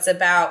video, it's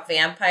about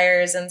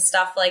vampires and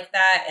stuff like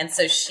that. And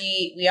so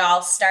we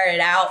all started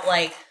out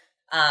like,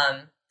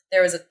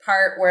 there was a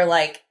part where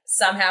like,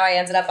 somehow I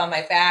ended up on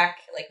my back,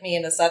 like me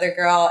and this other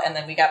girl, and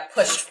then we got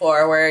pushed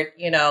forward,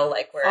 you know,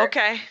 like we're,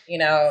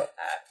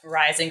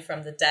 rising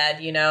from the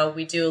dead, you know,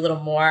 we do a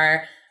little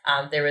more.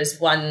 There was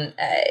one,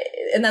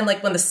 and then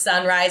like when the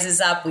sun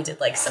rises up, we did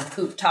like some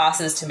hoop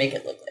tosses to make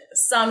it look like the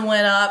sun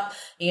went up,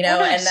 you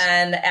know, and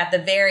then at the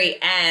very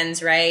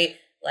end, right,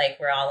 like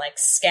we're all like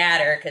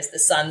scatter because the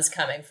sun's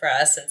coming for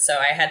us. And so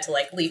I had to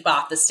like leap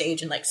off the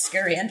stage and like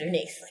scurry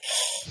underneath,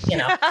 like, you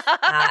know.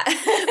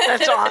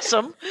 That's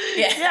awesome.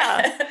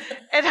 Yeah.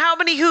 And how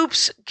many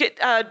hoops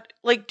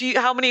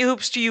how many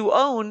hoops do you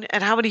own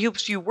and how many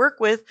hoops do you work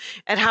with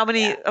and how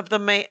many of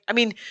them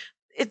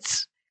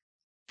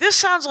this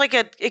sounds like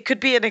it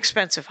could be an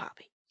expensive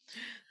hobby.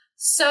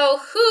 So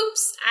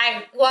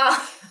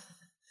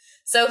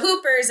So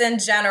hoopers in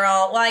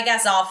general, well, I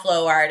guess all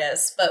flow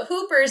artists, but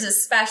hoopers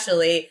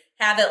especially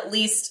have at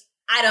least,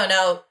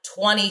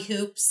 20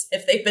 hoops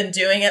if they've been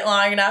doing it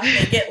long enough.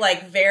 They get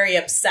like very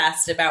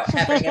obsessed about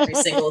having every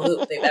single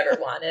hoop they've ever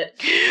wanted.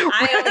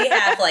 I only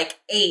have like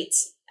 8.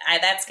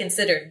 That's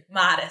considered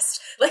modest.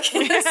 Like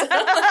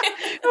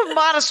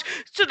modest.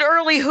 It's an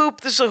early hoop.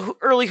 This is an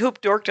early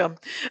hoop dorkdom.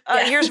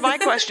 Here's my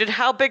question.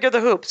 How big are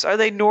the hoops? Are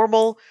they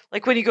normal?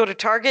 Like when you go to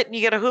Target and you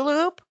get a hula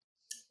hoop?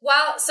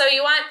 Well, so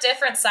you want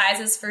different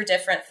sizes for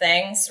different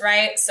things,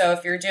 right? So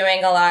if you're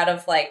doing a lot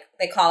of like,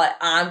 they call it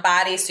on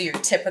body, so your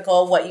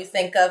typical what you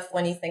think of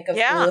when you think of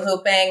hula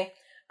hooping,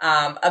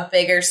 a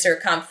bigger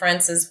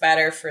circumference is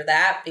better for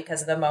that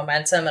because of the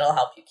momentum. It'll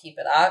help you keep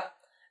it up.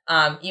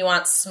 You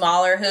want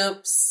smaller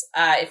hoops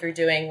if you're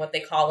doing what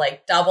they call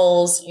like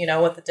doubles, you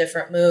know, with the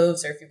different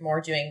moves, or if you're more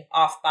doing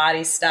off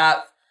body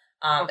stuff,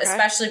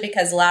 especially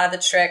because a lot of the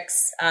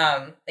tricks,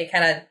 they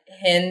kind of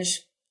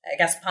hinge, I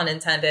guess, pun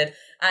intended,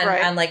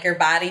 on like your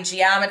body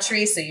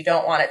geometry. So you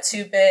don't want it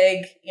too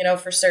big, you know,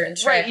 for certain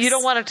tricks. Right. You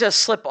don't want it to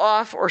slip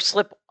off or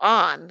slip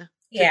on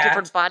to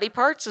different body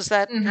parts. Is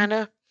that kind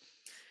of?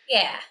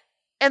 Yeah.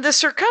 And the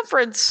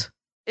circumference,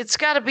 it's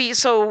got to be,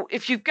 so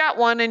if you've got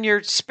one and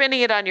you're spinning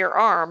it on your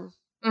arm,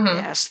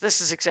 yes, this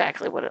is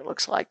exactly what it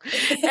looks like.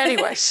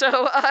 Anyway,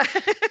 so,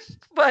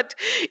 but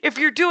if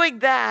you're doing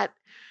that,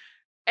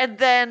 and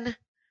then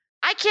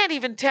I can't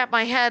even tap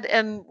my head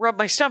and rub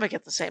my stomach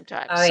at the same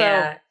time. Oh, so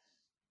yeah.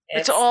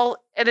 it's all,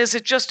 and is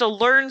it just a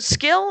learned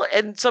skill?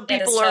 And some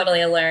people it is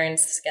totally a learned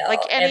skill.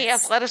 Like any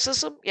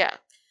athleticism? Yeah.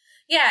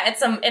 Yeah,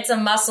 it's a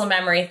muscle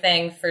memory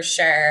thing for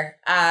sure.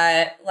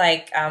 I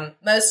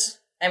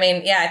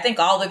think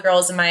all the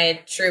girls in my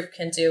troop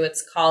can do,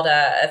 it's called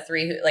a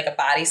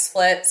body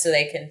split. So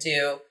they can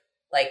do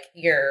like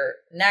your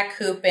neck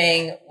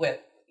hooping with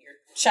your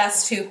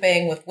chest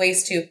hooping, with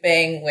waist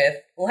hooping, with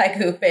leg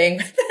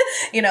hooping,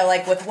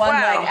 like with one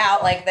leg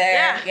out like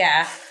there.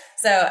 Yeah.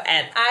 So,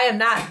 and I am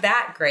not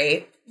that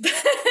great, but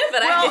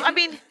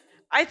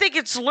I think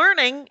it's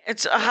learning.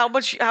 It's how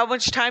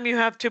much time you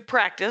have to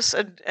practice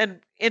and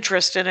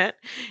interest in it.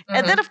 Mm-hmm.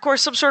 And then, of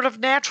course, some sort of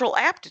natural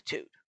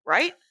aptitude,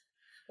 right?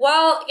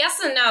 Well,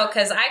 yes and no,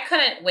 because I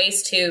couldn't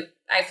waist hoop,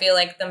 I feel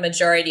like the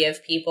majority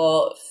of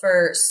people,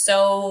 for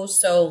so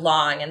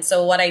long. And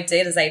so what I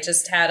did is I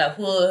just had a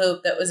hula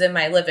hoop that was in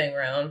my living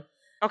room.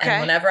 Okay.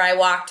 And whenever I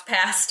walked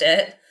past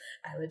it,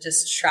 I would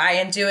just try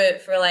and do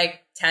it for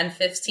like 10,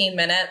 15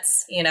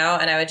 minutes, and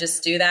I would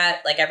just do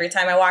that like every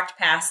time I walked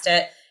past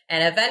it.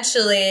 And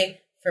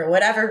eventually, for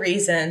whatever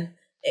reason,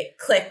 it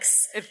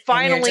clicks. It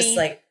finally,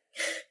 and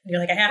you're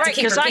like, I have to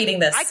keep repeating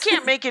this. I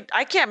can't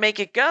make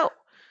it go.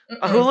 Mm-mm.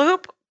 A hula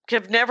hoop,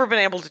 have never been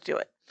able to do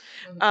it.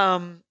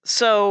 Mm-hmm.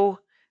 So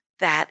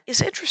that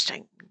is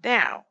interesting.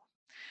 Now,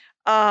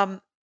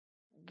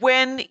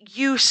 when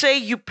you say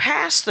you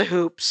pass the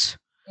hoops,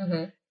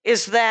 mm-hmm.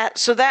 is that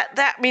so?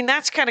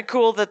 That's kind of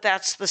cool.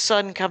 That's the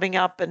sun coming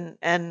up,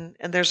 and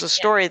there's a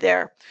story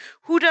there.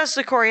 Who does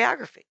the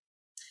choreography?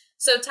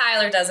 So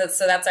Tyler does it.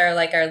 So that's our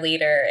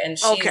leader, and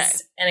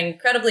she's an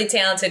incredibly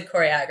talented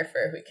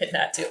choreographer. We could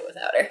not do it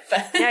without her.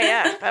 But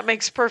yeah, that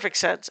makes perfect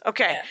sense.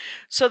 Okay,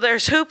 so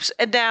there's hoops,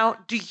 and now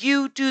do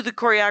you do the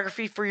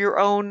choreography for your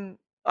own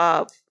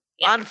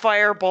on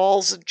fire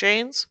balls and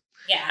chains?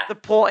 Yeah, the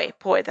poi,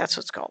 that's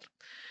what it's called.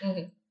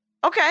 Mm-hmm.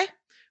 Okay,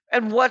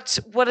 and what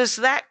is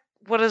that?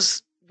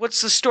 What's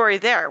the story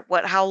there?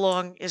 How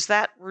long is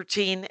that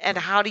routine, and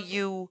how do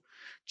you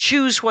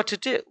choose what to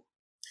do?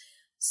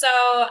 So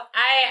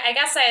I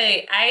guess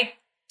I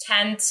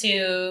tend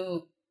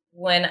to,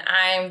 when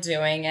I'm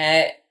doing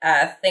it,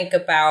 think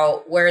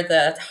about where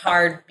the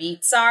hard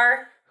beats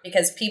are,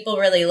 because people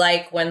really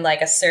like when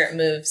like a certain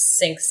move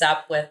syncs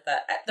up with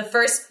the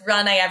first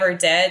run I ever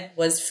did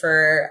was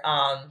for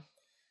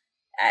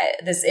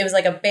it was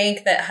like a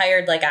bank that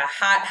hired like a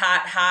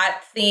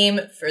hot theme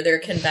for their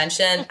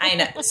convention. I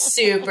know,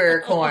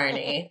 super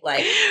corny,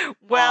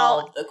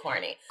 all of the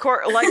corny,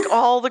 like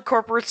all the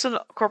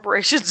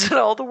corporations in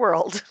all the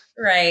world.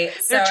 Right.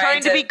 They're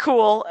trying to be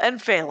cool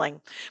and failing,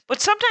 but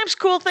sometimes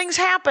cool things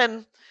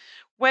happen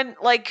when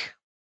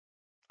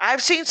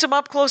I've seen some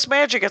up close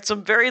magic at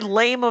some very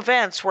lame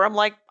events where I'm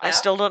like, I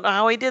still don't know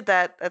how he did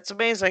that. That's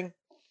amazing.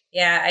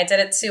 Yeah, I did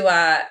it to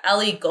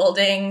Ellie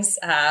Goulding's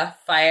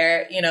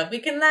Fire. We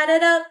can light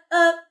it up.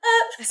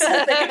 So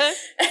that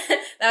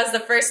was the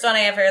first one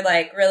I ever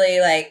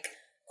really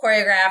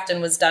choreographed and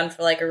was done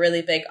for a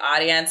really big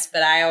audience.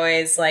 But I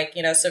always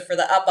so for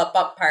the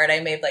up part,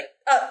 I made up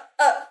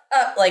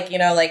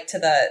to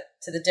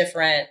the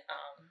different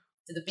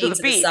to the beats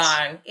of the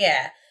song.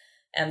 Yeah.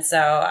 And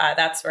so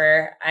that's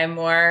where I'm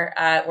more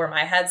where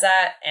my head's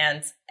at.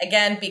 And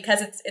again,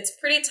 because it's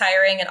pretty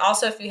tiring, and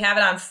also if you have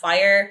it on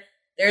fire,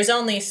 there's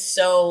only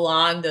so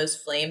long those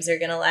flames are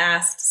going to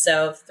last.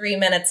 So 3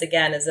 minutes,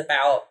 again, is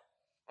about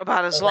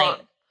as long.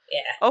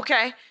 Yeah.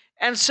 Okay.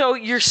 And so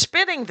you're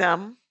spinning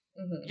them.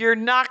 Mm-hmm. You're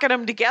knocking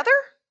them together?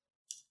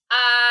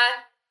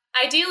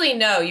 Ideally,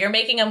 no. You're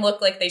making them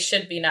look like they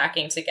should be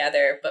knocking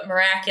together, but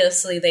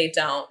miraculously they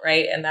don't,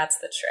 right? And that's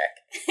the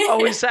trick.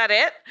 Oh, is that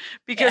it?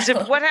 Because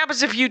what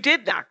happens if you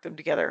did knock them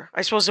together?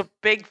 I suppose a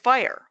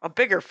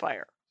bigger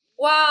fire.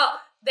 Well,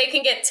 they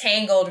can get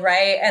tangled,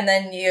 right? And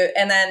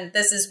then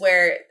this is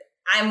where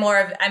I'm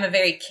a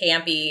very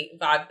campy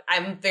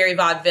I'm very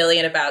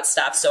vaudevillian about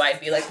stuff. So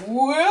I'd be like,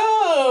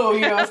 whoa,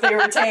 if they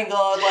were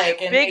tangled,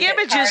 and big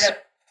images.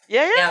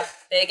 Yeah.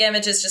 Big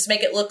images, just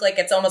make it look like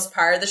it's almost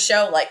part of the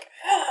show,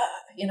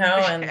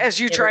 and as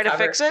you try to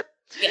fix it.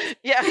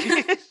 Yeah.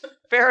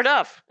 Fair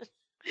enough.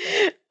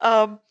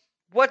 So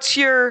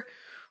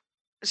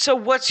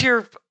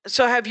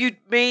have you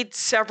made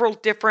several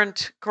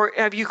different,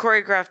 have you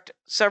choreographed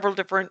several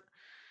different,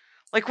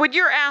 when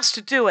you're asked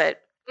to do it,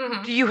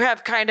 mm-hmm. do you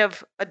have kind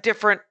of a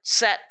different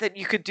set that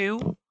you could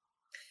do?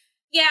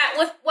 Yeah,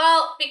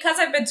 because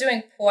I've been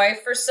doing poi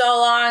for so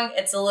long,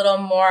 it's a little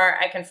more,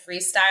 I can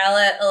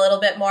freestyle it a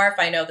little bit more if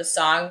I know the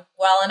song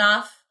well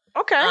enough.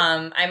 Okay.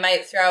 I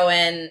might throw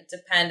in,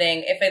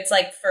 depending, if it's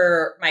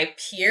for my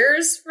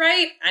peers,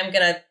 right, I'm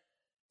going to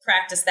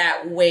practice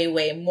that way,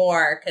 way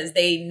more because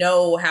they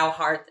know how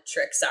hard the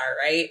tricks are,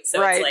 right?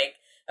 So It's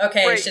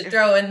okay, I should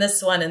throw in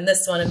this one and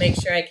make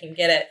sure I can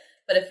get it.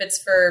 But if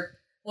it's for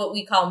what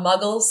we call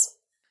muggles,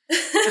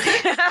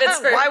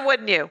 why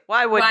wouldn't you?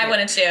 Why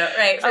wouldn't you?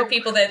 Right. For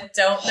people that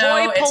don't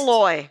know. Hoi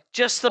polloi.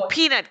 Just the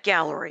peanut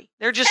gallery.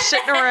 They're just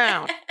sitting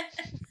around.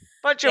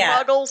 Bunch of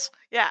muggles.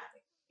 Yeah.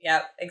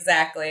 Yep,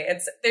 exactly.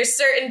 There's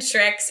certain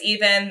tricks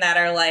even that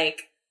are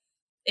like,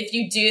 if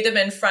you do them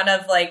in front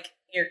of like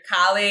your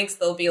colleagues,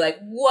 they'll be like,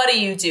 "What are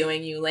you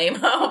doing, you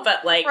lame-o?"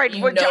 But like, right.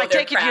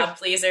 they're crowd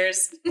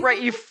pleasers.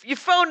 Right, you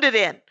phoned it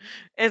in.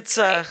 It's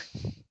right.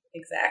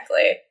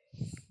 Exactly.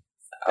 So,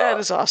 that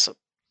is awesome.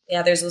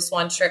 Yeah, there's this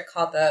one trick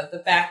called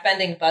the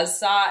backbending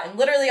buzzsaw, and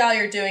literally all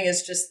you're doing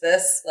is just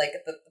this, like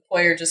the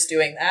point you're just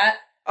doing that.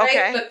 Right?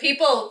 Okay. But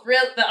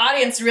the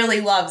audience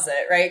really loves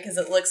it, right? Because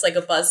it looks like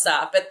a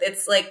buzzsaw, but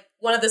it's like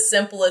one of the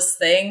simplest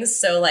things.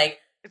 So like,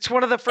 it's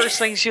one of the first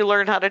things you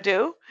learn how to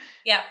do.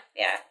 Yeah,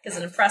 because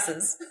it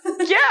impresses.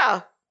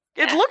 Yeah,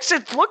 it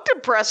looked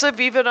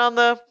impressive even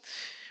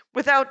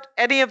without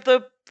any of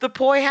the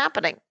poi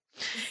happening.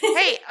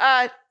 Hey,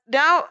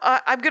 now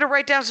I'm going to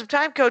write down some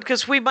time code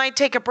because we might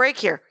take a break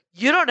here.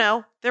 You don't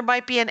know, there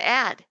might be an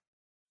ad.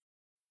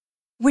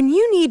 When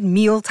you need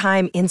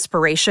mealtime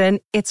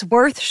inspiration, it's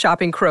worth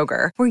shopping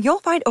Kroger, where you'll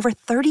find over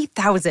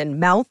 30,000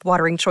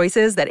 mouth-watering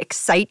choices that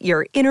excite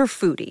your inner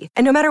foodie.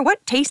 And no matter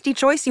what tasty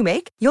choice you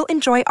make, you'll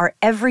enjoy our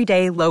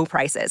everyday low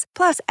prices,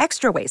 plus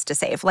extra ways to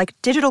save, like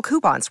digital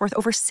coupons worth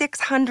over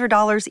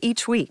 $600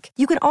 each week.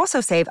 You can also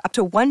save up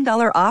to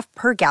 $1 off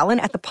per gallon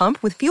at the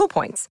pump with fuel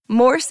points.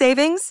 More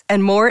savings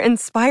and more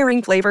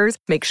inspiring flavors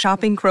make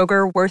shopping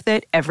Kroger worth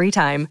it every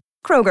time.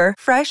 Kroger,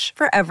 fresh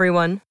for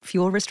everyone.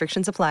 Fuel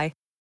restrictions apply.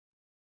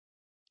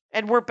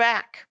 And we're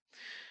back.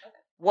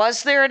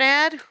 Was there an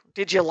ad?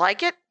 Did you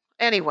like it?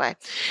 Anyway,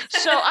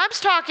 so I'm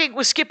talking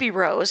with Skippy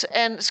Rose,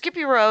 and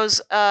Skippy Rose,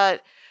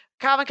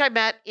 comic I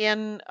met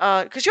in,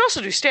 because you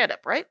also do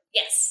stand-up, right?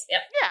 Yes.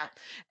 Yep. Yeah.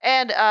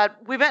 And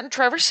we met in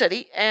Traverse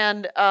City,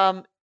 and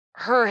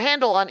her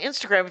handle on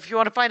Instagram, if you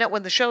want to find out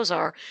when the shows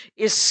are,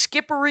 is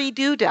Skippery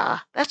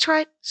Doodah. That's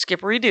right,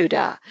 Skippery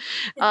Doodah.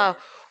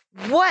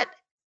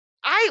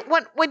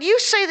 When you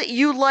say that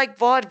you like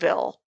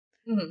vaudeville,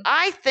 mm-hmm.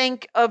 I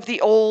think of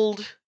the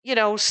old,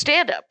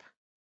 stand-up.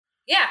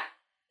 Yeah,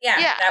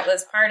 that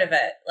was part of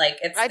it. Like,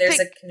 there's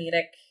a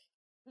comedic.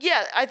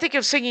 Yeah, I think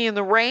of Singing in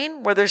the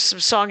Rain, where there's some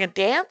song and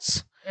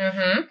dance.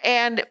 Mm-hmm.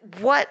 And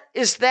what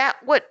is that?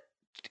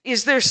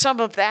 Is there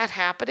some of that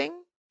happening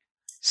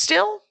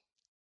still?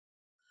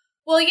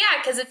 Well,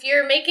 yeah, because if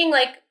you're making,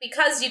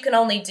 because you can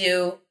only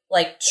do,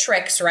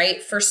 tricks,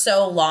 right, for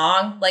so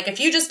long. Like, if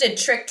you just did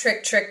trick,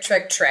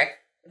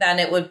 then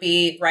it would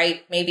be,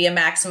 right, maybe a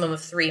maximum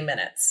of 3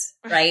 minutes,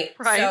 right?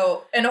 Right.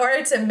 So in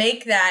order to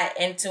make that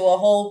into a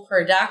whole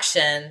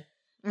production,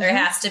 there mm-hmm.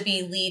 has to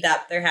be lead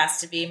up. There has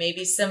to be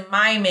maybe some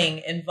miming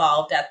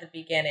involved at the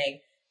beginning,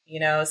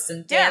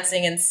 some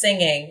dancing and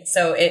singing.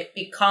 So it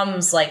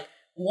becomes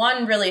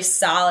one really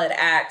solid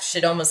act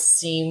should almost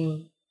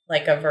seem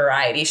like a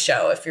variety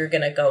show if you're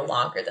going to go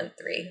longer than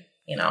 3,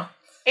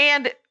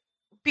 And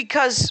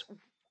because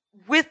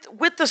with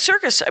the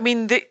circus, I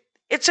mean,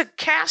 it's a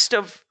cast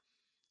of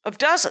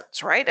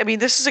dozens, right? I mean,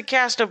 this is a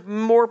cast of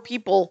more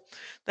people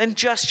than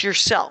just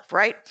yourself,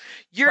 right?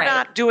 You're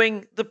not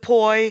doing the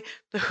poi,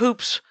 the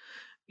hoops.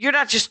 You're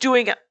not just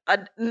doing a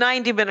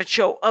 90-minute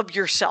show of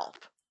yourself,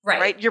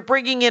 right? You're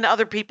bringing in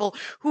other people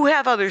who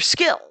have other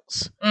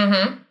skills.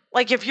 Mm-hmm.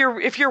 Like if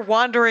you're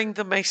wandering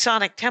the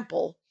Masonic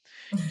temple,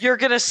 you're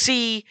going to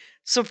see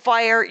some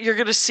fire. You're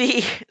going to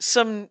see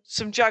some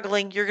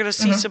juggling. You're going to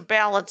see mm-hmm. some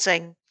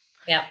balancing.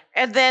 Yeah.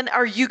 And then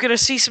are you going to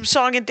see some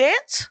song and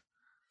dance?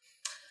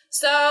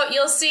 So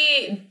you'll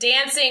see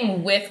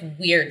dancing with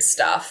weird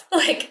stuff, for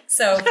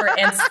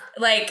instance,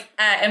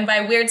 and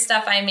by weird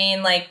stuff I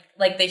mean like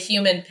the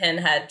human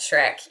pinhead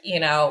trick,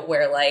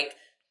 where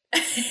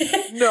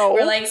no,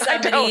 where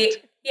somebody,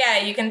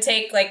 you can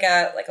take like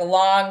a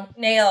long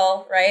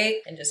nail, right,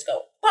 and just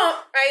go bump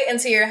right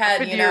into your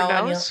head, your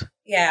nose?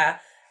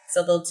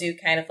 So they'll do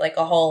kind of like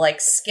a whole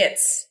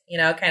skits,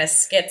 kind of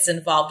skits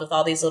involved with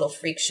all these little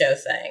freak show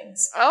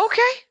things.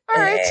 Okay,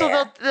 all right.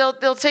 Yeah. So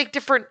they'll take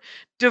different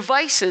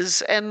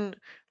devices and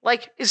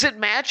is it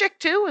magic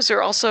too? Is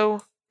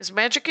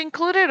magic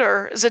included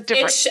or is it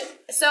different?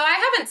 So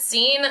I haven't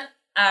seen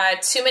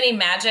too many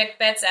magic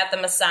bits at the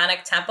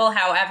Masonic Temple.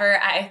 However,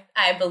 I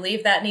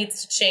believe that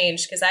needs to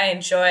change because I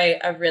enjoy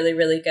a really,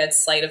 really good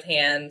sleight of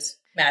hand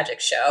magic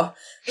show.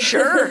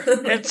 Sure.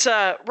 It's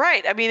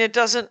right. I mean, it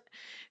doesn't.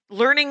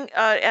 Learning,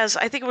 as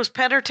I think it was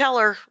Penn or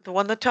Teller, the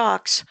one that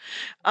talks,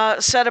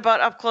 said about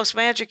up-close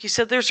magic, he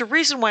said, there's a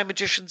reason why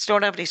magicians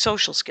don't have any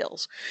social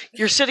skills.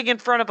 You're sitting in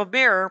front of a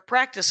mirror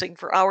practicing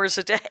for hours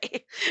a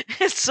day.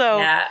 So,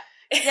 yeah.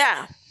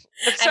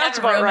 It sounds I have a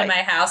about room right. in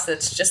my house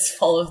that's just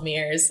full of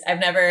mirrors. I've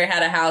never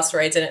had a house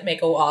where I didn't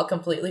make a wall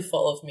completely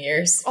full of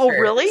mirrors. Oh,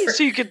 really?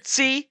 So you could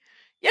see?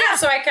 Yeah,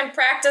 so I can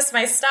practice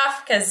my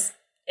stuff because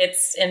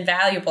it's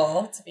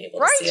invaluable to be able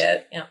to see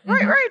it. Yeah.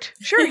 Right.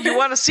 Sure. You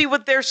want to see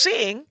what they're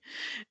seeing.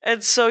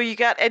 And so you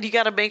got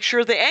to make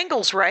sure the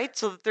angle's right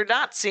so that they're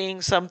not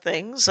seeing some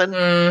things. And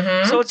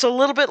so it's a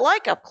little bit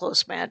like up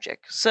close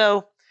magic.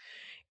 So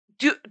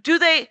do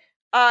they,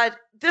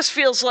 this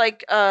feels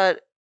like, do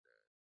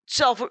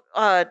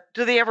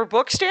they ever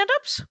book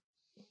stand-ups?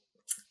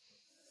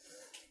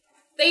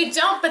 They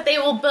don't, but they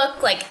will book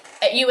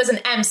you as an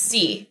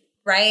MC.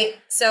 right?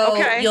 So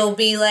you'll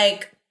be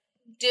like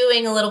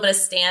doing a little bit of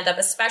stand-up,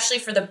 especially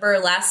for the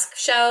burlesque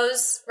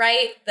shows,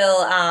 right?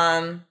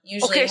 They'll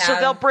usually have... so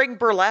they'll bring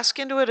burlesque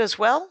into it as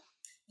well?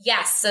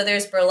 Yes, so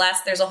there's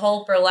burlesque. There's a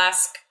whole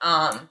burlesque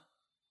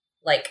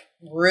like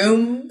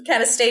room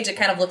kind of stage. It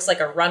kind of looks like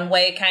a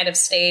runway kind of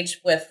stage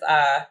with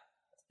a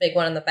big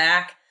one in the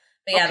back.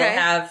 But yeah, they'll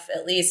have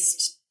at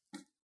least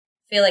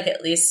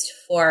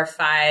 4 or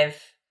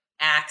 5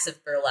 acts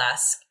of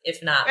burlesque,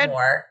 if not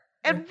more.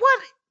 And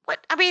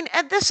what I mean,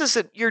 and this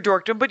isn't your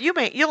dorkdom, but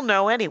you'll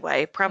know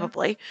anyway,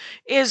 probably,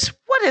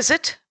 what is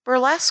it?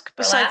 Burlesque?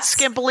 Besides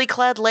skimpily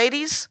clad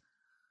ladies?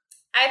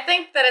 I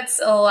think that it's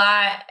a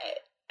lot.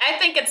 I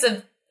think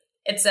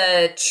it's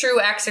a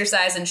true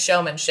exercise in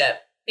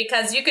showmanship,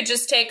 because you could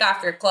just take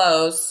off your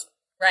clothes,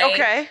 right?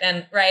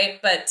 Okay.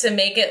 But to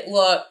make it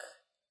look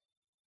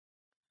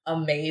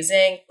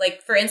amazing,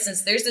 like for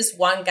instance, there's this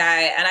one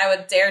guy, and I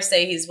would dare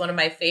say he's one of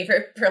my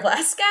favorite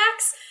burlesque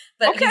acts,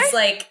 but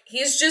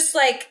he's just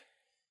like,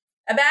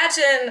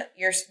 imagine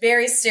your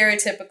very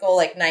stereotypical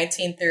like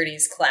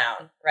 1930s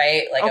clown,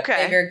 right? Like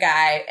a bigger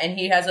guy, and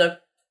he has a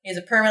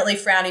permanently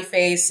frowny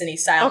face, and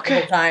he's silent the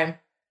whole time.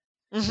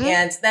 Mm-hmm.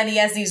 And then he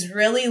has these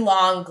really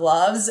long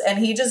gloves, and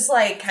he just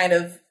like kind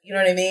of, you know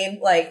what I mean?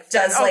 Like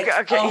does like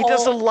he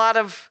does a lot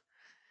of.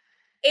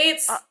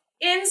 It's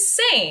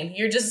insane.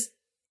 You're just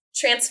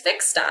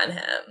transfixed on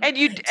him,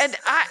 and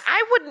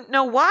I wouldn't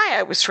know why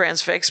I was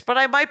transfixed, but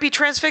I might be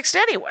transfixed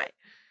anyway.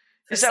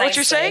 Precisely. Is that what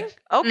you're saying?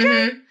 Okay.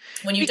 Mm-hmm.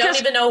 When you don't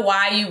even know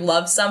why you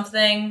love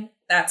something,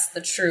 that's the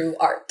true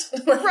art.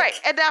 Right.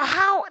 And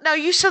now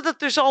you said that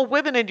there's all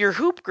women in your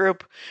hoop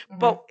group,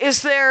 but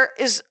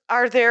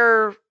are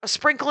there a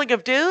sprinkling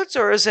of dudes,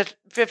 or is it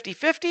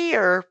 50-50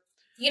 or?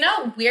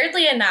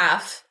 Weirdly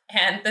enough,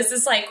 and this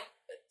is like,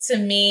 to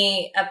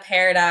me, a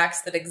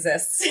paradox that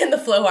exists in the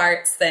flow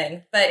arts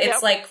thing, but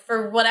it's like,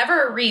 for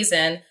whatever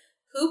reason,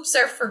 hoops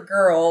are for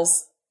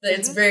girls.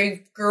 It's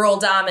very girl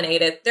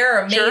dominated. There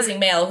are amazing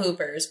male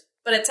hoopers,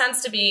 but it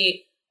tends to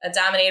be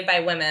dominated by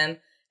women.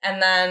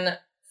 And then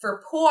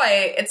for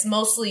poi, it's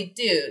mostly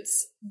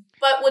dudes.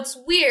 But what's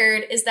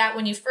weird is that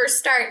when you first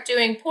start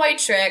doing poi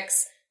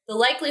tricks, the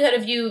likelihood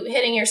of you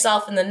hitting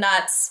yourself in the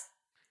nuts,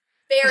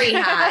 very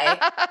high.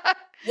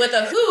 With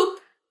a hoop,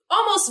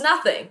 almost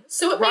nothing.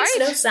 So it makes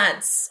no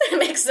sense. It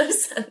makes no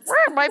sense. Or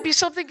it might be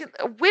something,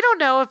 we don't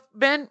know if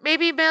men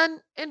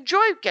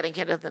enjoy getting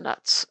hit in the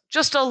nuts.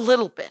 Just a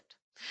little bit.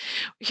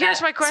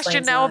 Here's my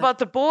question now about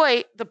the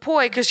poi,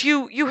 because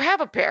you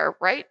have a pair,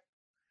 right?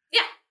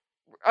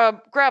 Yeah.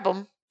 Grab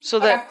them so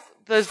that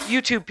the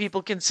YouTube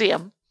people can see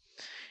them.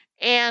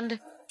 And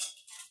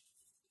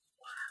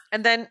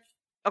then,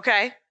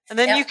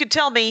 you could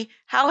tell me,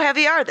 how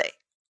heavy are they?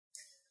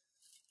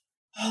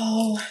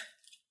 Oh,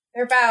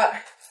 they're about,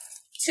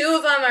 2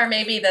 of them are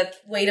maybe the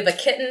weight of a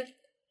kitten.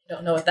 I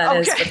don't know what that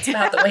is, but it's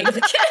about the weight of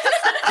a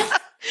kitten.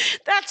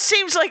 That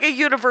seems like a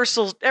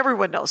universal,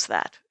 everyone knows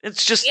that.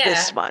 It's just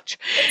this much.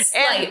 It's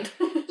light.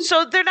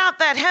 So they're not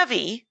that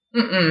heavy.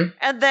 Mm-mm.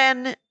 And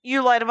then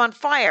you light them on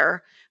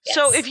fire. Yes.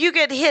 So if you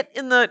get hit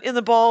in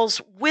the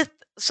balls with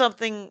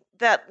something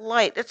that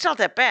light, it's not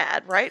that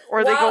bad, right?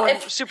 Or are they going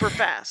super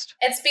fast?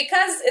 It's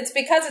because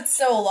it's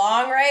so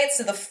long, right?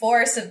 So the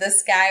force of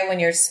this guy when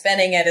you're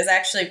spinning it is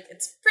actually,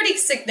 it's pretty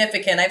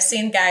significant. I've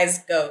seen guys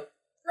go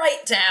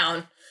right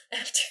down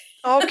after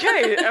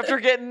after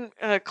getting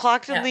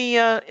clocked in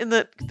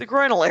the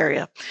groinal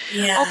area.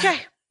 Yeah. Okay.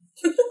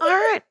 All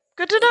right.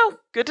 Good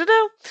to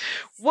know.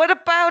 What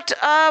about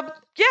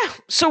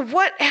so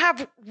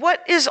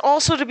what is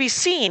also to be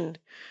seen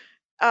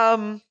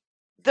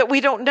that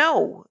we don't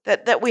know,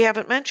 that we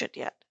haven't mentioned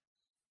yet?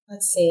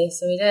 Let's see.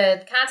 So we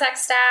did contact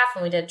staff,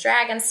 and we did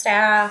dragon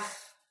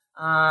staff,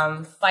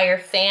 fire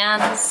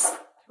fans.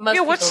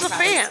 What's the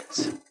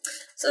fans?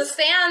 So the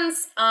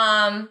fans,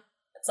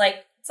 it's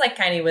like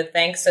kind of you would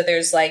think. So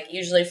there's like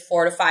usually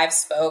 4 to 5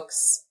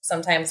 spokes,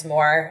 sometimes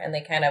more, and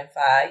they kind of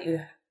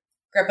you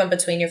grip them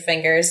between your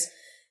fingers,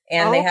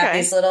 and they have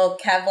these little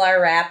Kevlar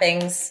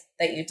wrappings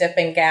that you dip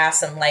in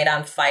gas and light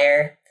on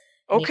fire.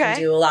 And you can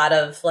do a lot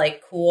of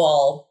like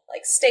cool,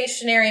 like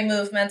stationary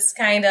movements,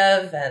 kind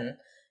of, and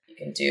you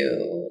can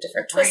do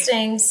different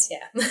twistings.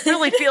 Yeah, it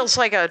really feels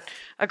like a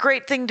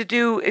great thing to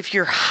do if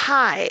you're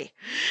high.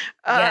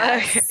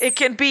 Yes. It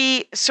can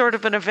be sort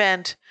of an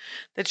event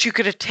that you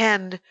could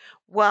attend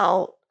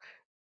while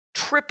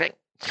tripping.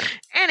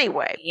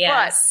 Anyway,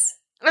 yes.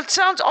 But it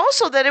sounds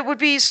also that it would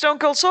be stone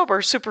cold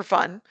sober, super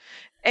fun,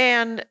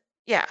 and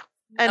yeah.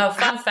 And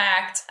fun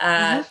fact,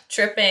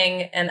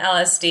 tripping and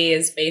LSD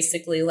is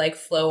basically like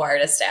flow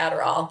artist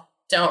Adderall.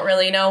 Don't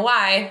really know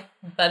why,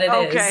 but it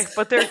is. Okay,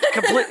 but they're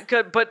complete.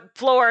 But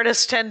flow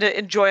artists tend to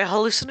enjoy a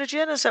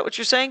hallucinogen. Is that what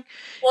you're saying?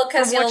 Well,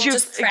 because you'll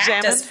just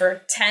practice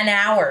for 10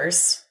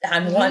 hours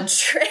on one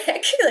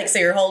trick. Like, so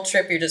your whole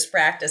trip, you're just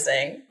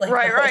practicing. Like, the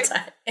whole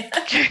time.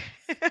 Okay.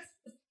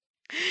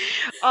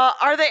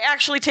 Are they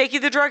actually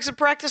taking the drugs and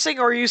practicing,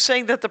 or are you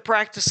saying that the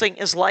practicing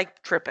is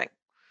like tripping?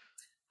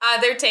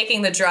 They're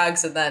taking the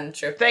drugs and then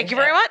tripping. Thank you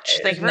very much.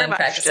 Thank you very much.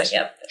 Practicing. Just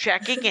Yep.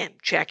 checking in.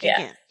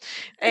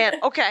 And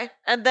okay.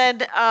 And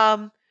then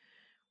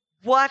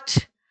what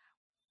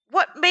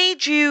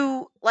made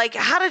you, like,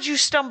 how did you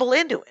stumble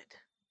into it?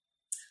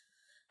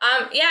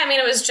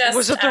 It was just...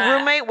 Was it the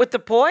roommate with the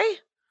boy?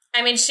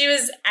 I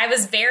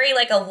was very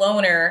like a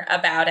loner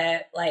about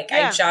it. Like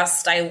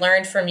I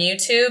learned from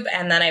YouTube,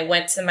 and then I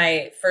went to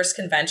my first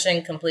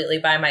convention completely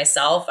by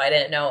myself. I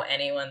didn't know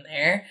anyone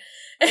there.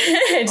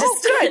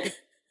 Good.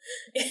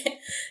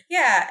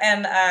 Yeah.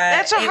 And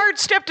that's a hard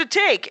step to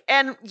take.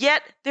 And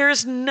yet there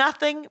is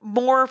nothing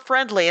more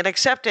friendly and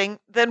accepting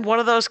than one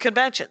of those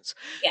conventions.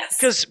 Yes.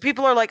 Because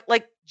people are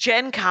like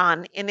Gen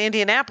Con in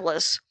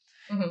Indianapolis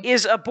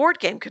is a board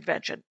game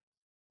convention.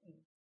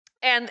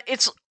 And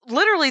it's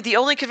literally the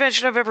only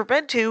convention I've ever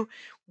been to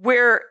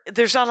where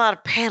there's not a lot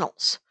of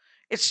panels.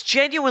 It's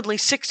genuinely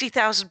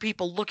 60,000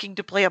 people looking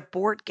to play a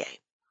board game.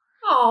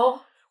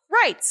 Oh.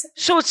 Right.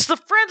 So it's the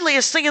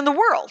friendliest thing in the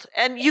world.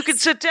 And you can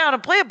sit down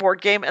and play a board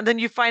game, and then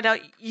you find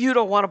out you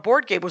don't want a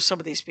board game with some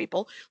of these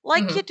people,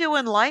 like you do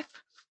in life,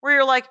 where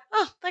you're like,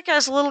 oh, that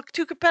guy's a little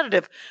too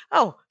competitive.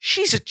 Oh,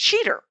 she's a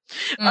cheater.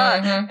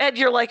 And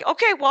you're like,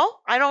 okay,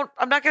 well,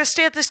 I'm not going to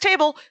stay at this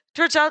table.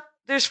 Turns out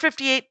there's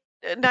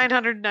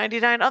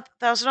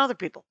 999,000 other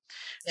people.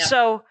 Yep.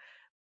 So,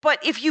 but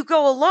if you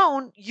go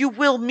alone, you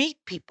will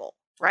meet people,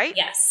 right?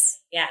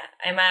 Yes. Yeah.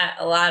 I met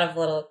a lot of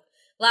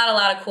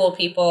cool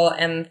people.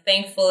 And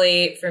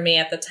thankfully for me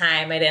at the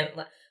time, I didn't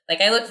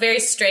I look very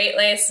straight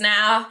laced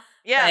now.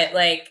 Yeah. But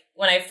like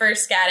when I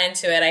first got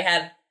into it, I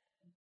had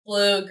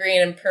blue,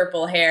 green, and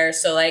purple hair.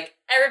 So like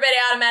everybody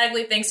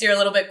automatically thinks you're a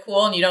little bit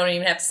cool and you don't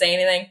even have to say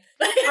anything.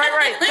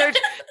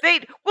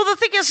 Right. Well, the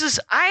thing is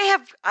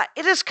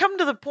it has come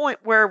to the point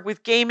where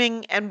with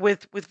gaming and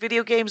with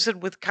video games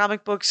and with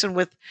comic books and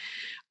with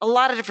a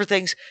lot of different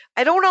things,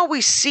 I don't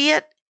always see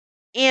it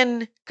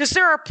because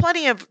there are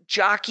plenty of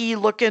jockey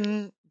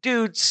looking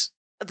dudes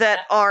that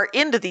are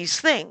into these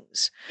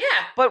things.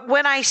 Yeah. But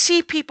when I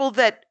see people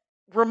that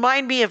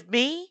remind me of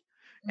me,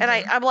 and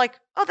I'm like,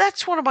 oh,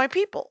 that's one of my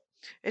people.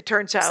 It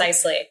turns out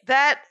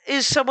that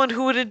is someone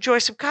who would enjoy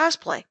some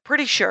cosplay.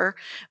 Pretty sure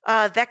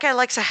that guy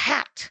likes a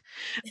hat.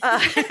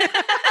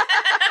 That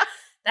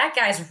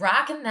guy's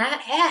rocking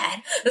that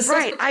hat.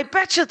 Right. I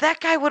bet you that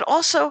guy would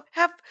also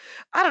have,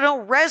 I don't know,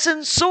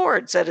 resin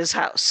swords at his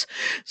house.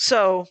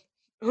 So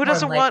who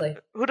doesn't want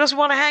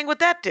to hang with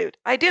that dude?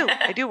 I do.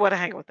 I do want to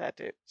hang with that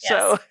dude.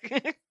 Yes.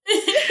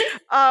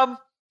 So,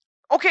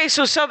 okay.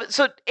 So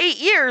 8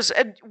 years.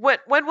 And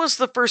when was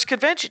the first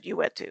convention you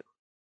went to?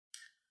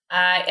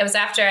 It was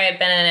after I had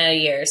been in it a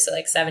year, so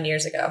like 7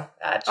 years ago.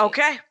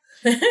 Okay.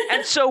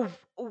 And so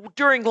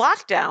during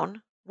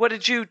lockdown,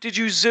 did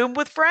you Zoom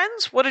with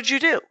friends? What did you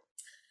do?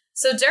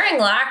 So during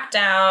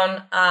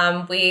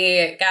lockdown,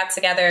 we got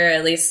together,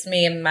 at least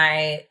me and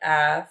my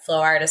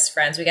flow artist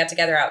friends, we got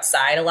together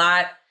outside a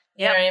lot.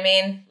 You know what I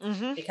mean?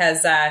 Mm-hmm.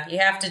 Because you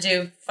have to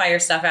do fire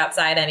stuff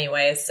outside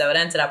anyways, so it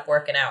ended up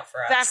working out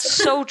for us. That's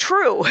so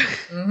true,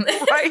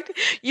 right?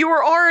 You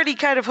were already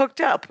kind of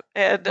hooked up,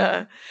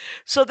 and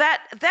so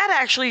that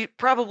actually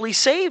probably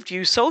saved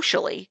you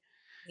socially.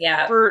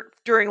 Yeah.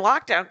 During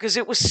lockdown, because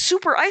it was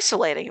super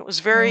isolating. It was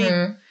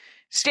very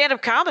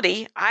stand-up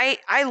comedy.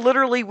 I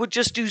literally would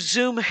just do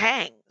Zoom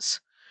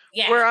hangs.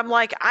 Yeah. Where I'm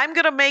like, I'm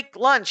going to make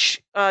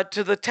lunch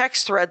to the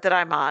text thread that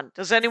I'm on.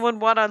 Does anyone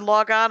want to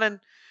log on and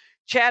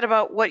chat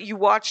about what you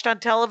watched on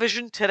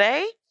television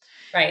today?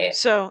 Right.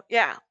 So,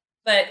 yeah.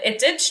 But it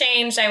did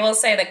change. I will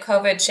say that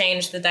COVID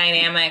changed the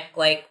dynamic,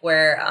 like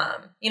where,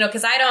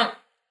 because I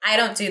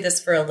don't do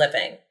this for a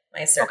living,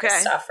 my circus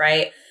stuff,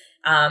 right?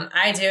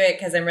 I do it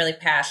because I'm really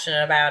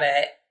passionate about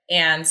it.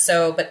 And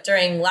so, but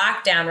during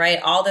lockdown,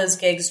 right, all those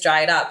gigs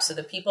dried up. So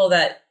the people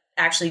that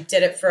actually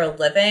did it for a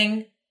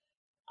living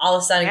all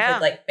of a sudden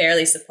could like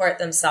barely support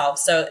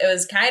themselves. So it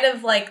was kind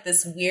of like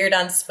this weird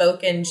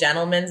unspoken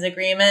gentleman's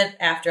agreement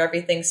after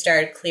everything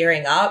started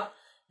clearing up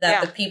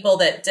that the people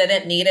that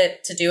didn't need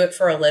it to do it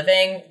for a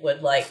living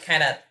would like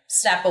kind of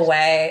step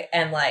away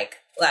and like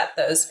let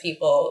those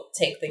people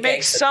take the gigs.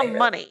 Make some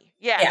money.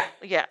 Yeah.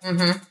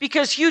 Mm-hmm.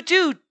 Because you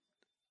do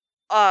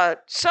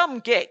some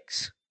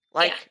gigs.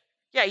 Like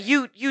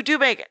you do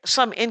make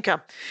some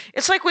income.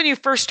 It's like when you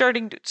first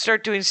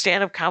start doing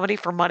stand-up comedy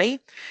for money,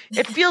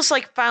 it feels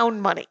like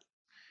found money.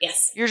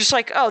 Yes. You're just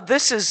like, oh,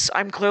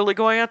 I'm clearly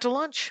going out to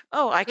lunch.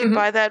 Oh, I can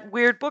buy that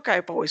weird book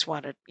I've always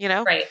wanted,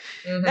 Right.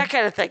 That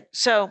kind of thing.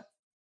 So,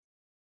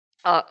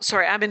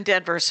 sorry, I'm in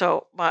Denver,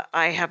 so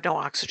I have no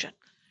oxygen.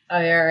 Oh,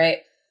 you're right.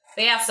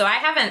 But yeah, so I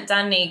haven't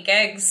done any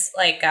gigs,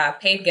 like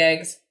paid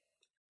gigs,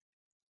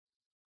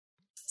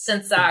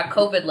 since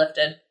COVID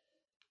lifted.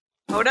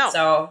 Oh, no.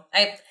 So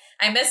I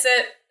miss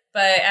it,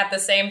 but at the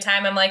same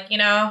time, I'm like,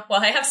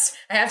 well, I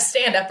have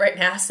stand up right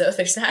now, so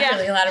there's not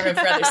really a lot of room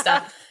for other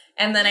stuff.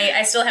 And then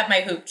I still have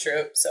my hoop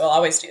troupe, so I'll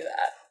always do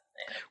that.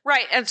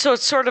 Right, and so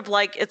it's sort of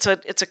like it's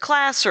a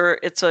class or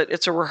it's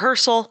a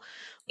rehearsal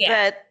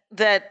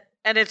that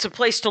and it's a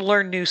place to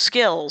learn new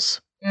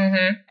skills.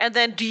 Mm-hmm. And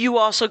then do you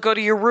also go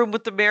to your room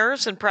with the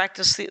mirrors and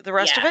practice the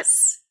rest of it?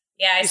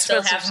 Yeah, I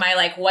still have my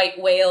like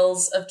white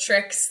whales of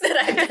tricks that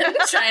I've been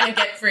trying to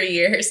get for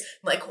years.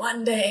 Like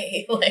one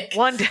day.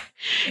 Yeah.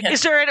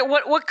 Is there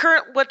what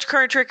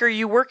current trick are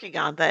you working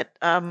on that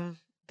that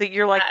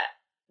you're like,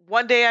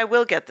 one day I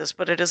will get this,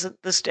 but it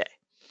isn't this day?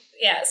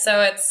 Yeah,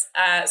 so it's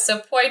so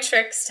poi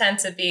tricks tend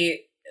to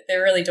be,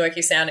 they're really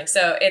dorky sounding.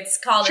 So it's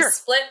called a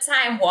split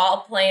time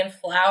wall plane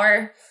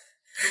flower.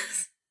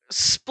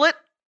 Split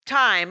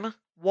time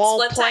wall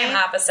plane? Time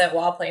opposite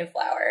wall plane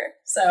flower.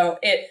 So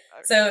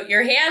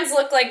your hands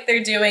look like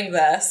they're doing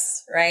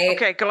this, right?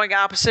 Okay, going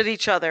opposite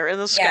each other in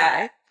the sky.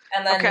 Yeah.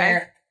 And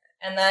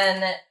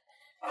then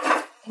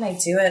can I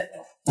do it?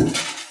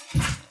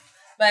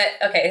 But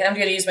okay, I'm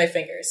going to use my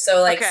fingers.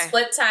 So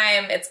split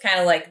time, it's kind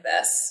of like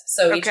this.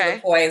 So each of the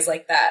poi is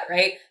like that,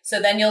 right?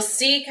 So then you'll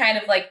see kind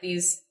of like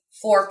these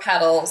 4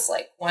 petals,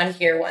 like one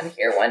here, one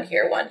here, one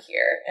here, one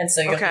here. And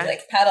so you'll be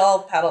like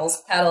petal,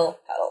 petals, petal,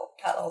 petal,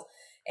 petal.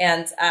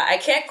 And I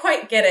can't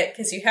quite get it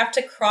because you have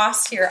to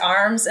cross your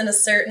arms in a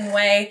certain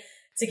way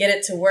to get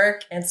it to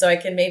work. And so I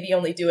can maybe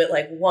only do it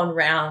like one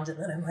round.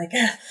 And then I'm like,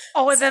 and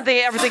then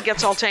everything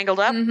gets all tangled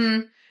up.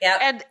 Mm-hmm.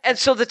 Yeah. And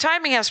so the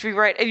timing has to be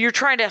right. And you're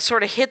trying to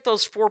sort of hit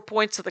those 4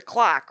 points of the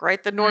clock,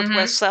 right? The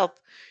northwest, south,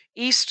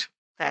 east.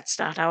 That's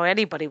not how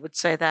anybody would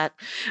say that.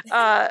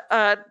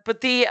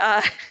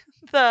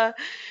 But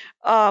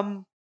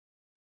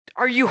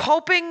are you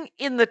hoping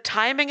in the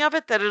timing of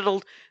it that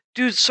it'll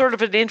do sort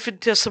of an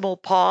infinitesimal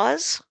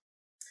pause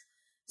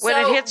when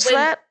it hits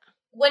that?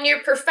 When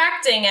you're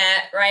perfecting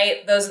it,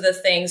 right, those are the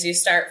things you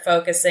start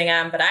focusing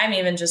on. But I'm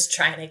even just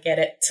trying to get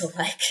it to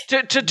like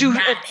to do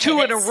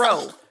 2 in a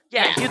row.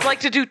 Yeah, you'd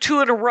like to do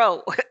 2 in a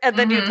row, and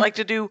then you'd like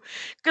to do,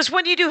 because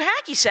when you do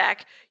hacky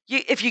sack,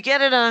 if you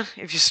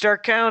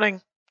start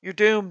counting, you're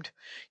doomed.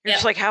 You're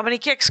just like, how many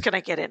kicks can I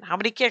get in? How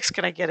many kicks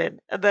can I get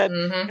in? And then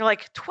you're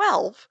like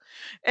 12,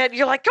 and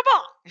you're like, come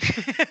on.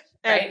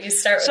 Right, you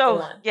start with the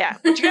 1. Yeah,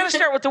 but you got to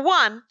start with the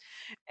 1,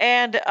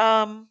 and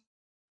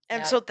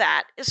so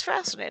that is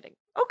fascinating.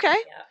 Okay.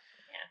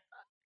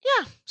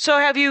 Yeah. So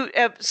have you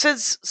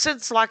since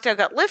lockdown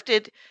got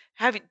lifted?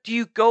 Do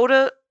you go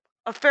to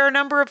a fair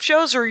number of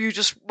shows, or are you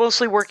just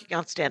mostly working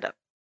on stand-up?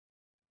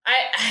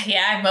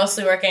 I'm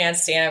mostly working on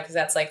stand-up because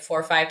that's like 4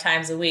 or 5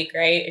 times a week,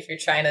 right? If you're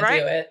trying to do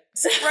it.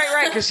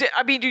 Right. Because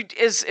I mean,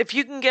 if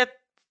you can get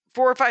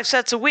 4 or 5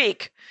 sets a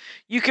week,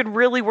 you can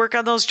really work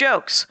on those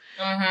jokes.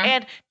 Mm-hmm.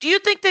 And do you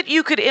think that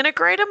you could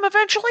integrate them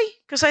eventually?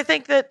 Because I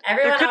think that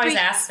everyone always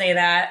asks me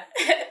that.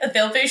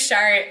 Bill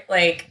Bouchard,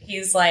 like,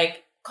 he's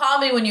like, call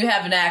me when you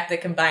have an act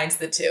that combines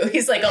the 2.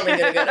 He's like only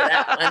going to go to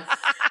that one.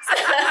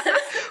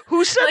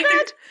 Who said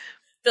that?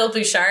 Bill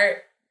Bouchard.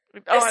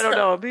 Oh, I don't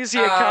know. Is he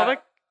a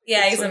comic?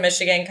 Yeah, he's a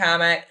Michigan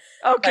comic.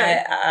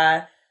 Okay. But,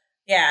 I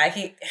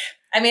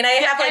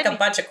have like a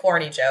bunch of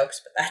corny jokes,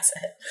 but that's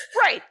it.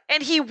 Right.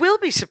 And he will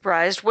be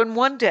surprised when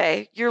one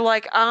day you're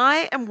like,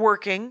 I am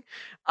working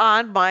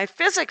on my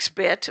physics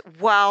bit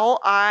while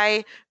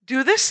I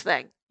do this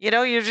thing. You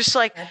know, you're just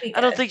like,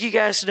 I don't think you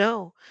guys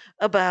know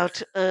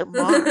about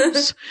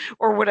Mars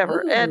or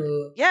whatever. Ooh. And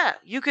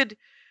you could.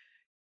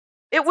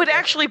 It would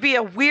actually be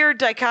a weird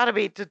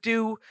dichotomy to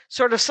do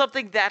sort of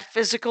something that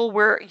physical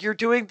where you're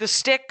doing the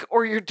stick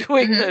or you're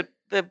doing the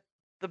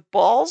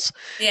balls.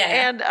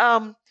 Yeah. And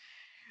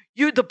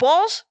the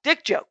balls,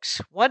 dick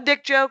jokes. One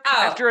dick joke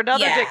after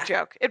another dick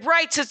joke. It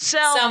writes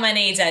itself. So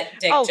many dick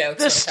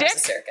jokes. The stick,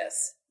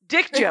 circus.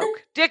 Dick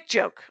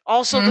joke.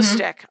 Also the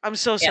stick. I'm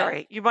so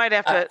sorry. You might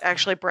have to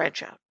actually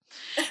branch out.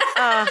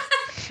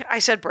 I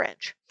said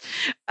branch.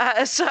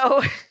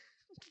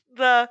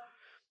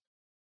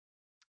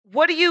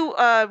 What are you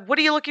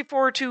looking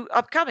forward to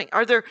upcoming?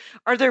 Are there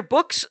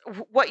books?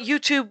 What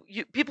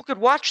people could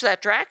watch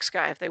that Drax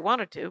guy if they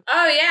wanted to?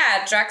 Oh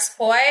yeah, Drax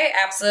Poi.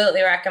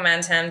 Absolutely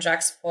recommend him.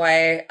 Drax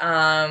Poi.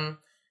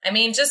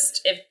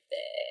 Just if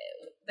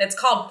it's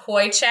called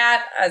Poi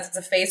Chat. It's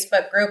a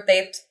Facebook group.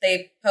 They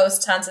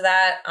post tons of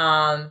that.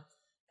 I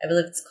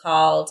believe it's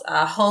called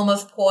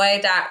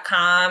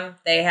homeofpoi.com.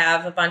 They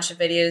have a bunch of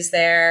videos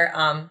there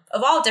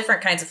of all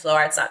different kinds of flow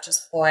arts, not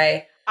just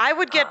poi. I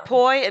would get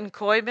poi and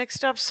koi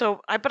mixed up,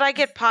 but I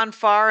get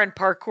panfar and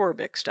parkour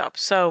mixed up.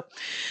 So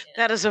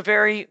that is a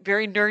very,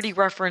 very nerdy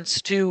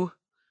reference to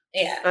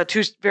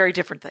two very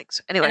different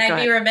things. Anyway, and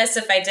I'd be remiss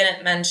if I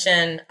didn't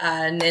mention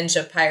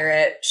Ninja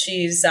Pirate.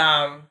 She's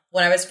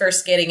when I was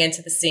first getting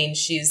into the scene,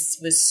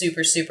 was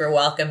super, super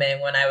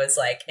welcoming when I was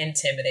like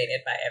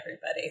intimidated by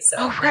everybody. So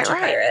Ninja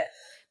Pirate.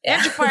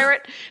 Yeah.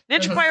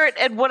 Ninja Pirate.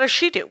 And what does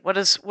she do? What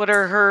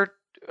are her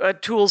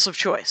tools of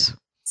choice?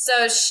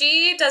 So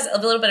she does a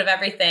little bit of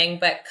everything,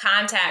 but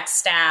contact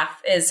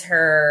staff is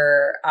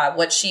her,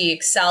 what she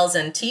excels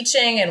in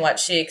teaching and what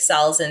she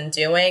excels in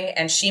doing.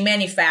 And she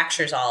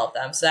manufactures all of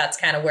them. So that's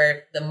kind of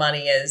where the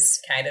money is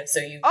kind of.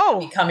 So you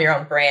become your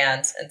own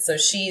brand. And so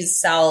she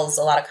sells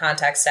a lot of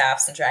contact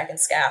staffs and dragon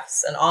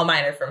scaffs, and all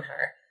mine are from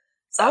her.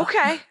 So,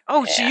 okay.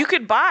 Oh, so you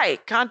could buy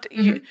contact.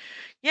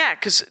 Yeah.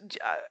 Cause,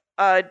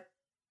 wow.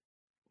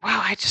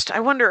 I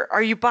wonder,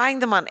 are you buying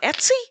them on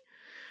Etsy?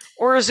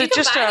 Or is it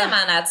just them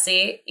on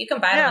Etsy? You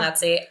can buy them on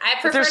Etsy. I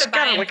prefer to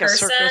buy in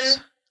person.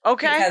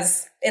 Okay.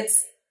 Because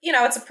it's,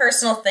 it's a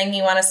personal thing.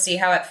 You want to see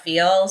how it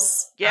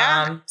feels.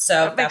 Yeah.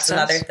 So that's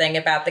another thing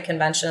about the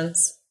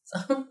conventions.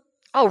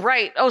 Oh,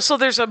 right. Oh, so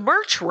there's a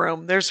merch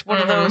room. There's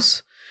one of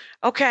those.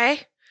 Okay. Yeah.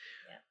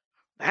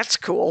 That's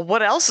cool.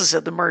 What else is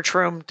in the merch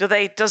room?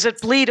 Does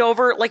it bleed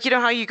over? Like,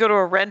 how you go to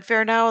a Ren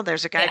Fair now and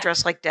there's a guy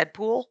dressed like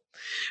Deadpool?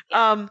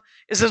 Yeah.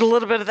 Is it a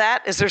little bit of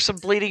that? Is there some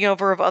bleeding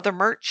over of other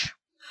merch?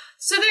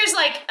 So there's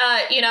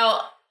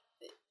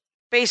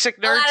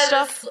basic nerd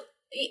stuff?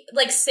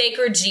 Like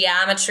sacred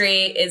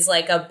geometry is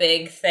like a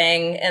big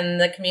thing in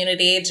the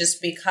community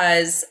just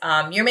because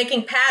you're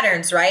making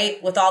patterns,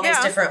 right? With all these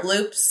different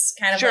loops,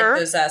 kind of like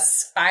those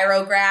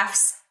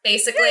spirographs,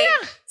 basically.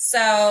 Yeah.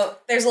 So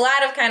there's a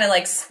lot of kind of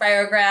like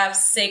spirographs,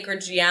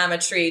 sacred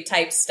geometry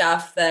type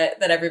stuff that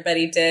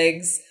everybody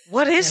digs.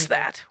 What is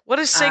that? What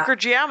is sacred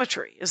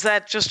geometry? Is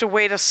that just a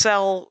way to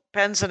sell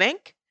pens and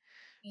ink?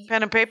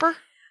 Pen and paper?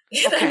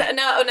 Okay.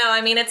 No.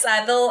 I mean, it's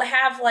they'll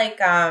have like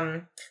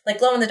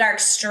glow in the dark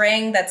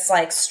string that's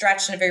like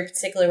stretched in a very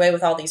particular way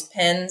with all these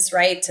pins,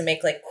 right, to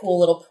make like cool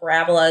little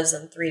parabolas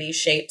and 3D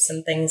shapes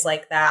and things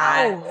like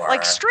that. Oh,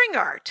 like string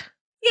art.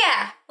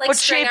 Yeah, like but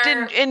string shaped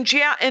art.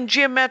 in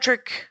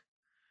geometric.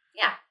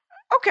 Yeah.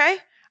 Okay.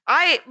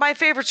 My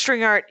favorite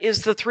string art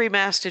is the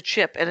 3-masted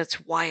ship, and it's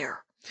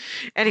wire.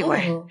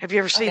 Anyway, have you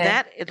ever seen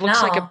that? It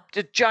looks like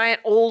a giant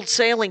old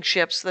sailing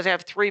ships that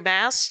have 3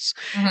 masts,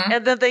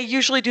 and then they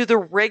usually do the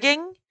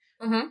rigging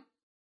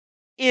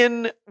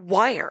in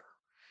wire.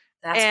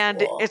 That's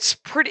cool. It's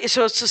pretty.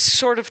 So it's a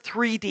sort of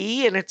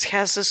 3D, and it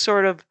has this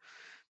sort of,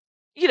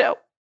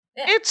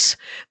 it's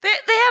they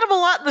had them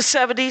a lot in the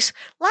 70s.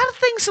 A lot of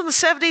things in the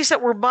 70s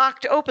that were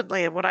mocked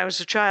openly, and when I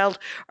was a child,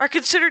 are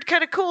considered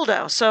kind of cool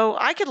now. So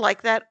I could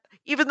like that.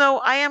 Even though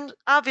I am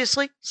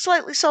obviously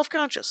slightly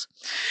self-conscious.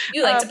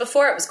 You liked it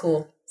before it was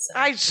cool. So.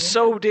 I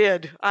so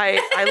did. I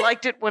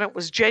liked it when it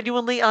was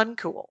genuinely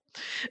uncool.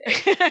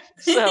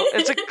 So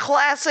it's a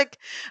classic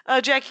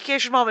Jackie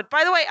Cation moment.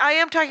 By the way, I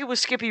am talking with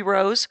Skippy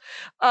Rose.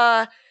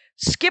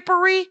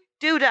 Skippery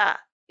Doodah.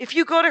 If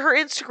you go to her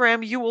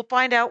Instagram, you will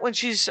find out when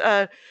she's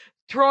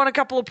throwing a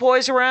couple of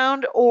poise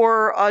around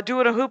or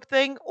doing a hoop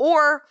thing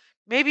or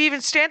maybe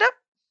even stand-up.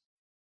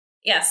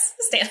 Yes,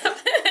 stand-up.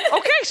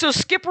 Okay, so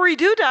Skippery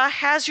Doodah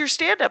has your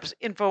stand-up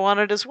info on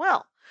it as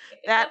well.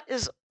 That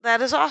is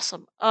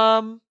awesome.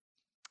 I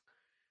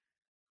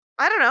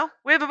don't know.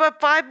 We have about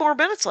 5 more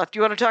minutes left. Do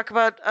you want to talk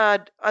about are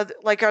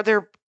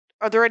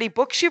there any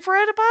books you've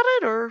read about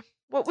it, or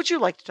what would you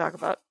like to talk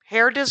about?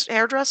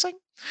 Hairdressing?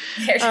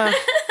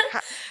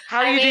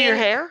 How do you do your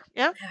hair?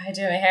 Yeah, how I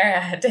do my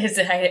hair.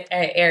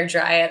 I air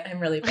dry it. I'm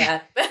really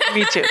bad.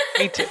 Me too.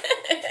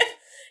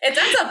 It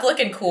ends up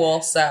looking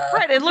cool, so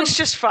right. It looks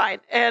just fine.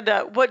 And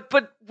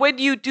but when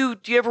you do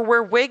you ever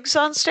wear wigs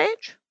on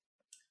stage?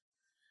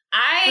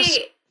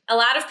 A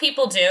lot of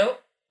people do,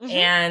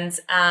 and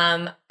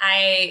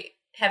I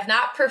have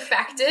not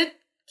perfected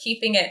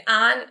keeping it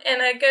on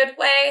in a good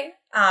way.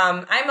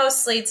 I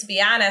mostly, to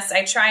be honest,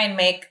 I try and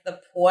make the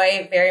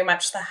poi very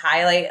much the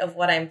highlight of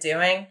what I'm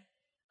doing.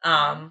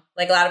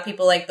 Like a lot of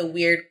people like the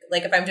weird,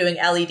 like if I'm doing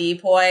LED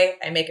poi,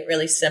 I make it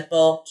really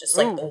simple, just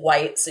like the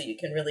white, so you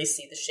can really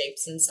see the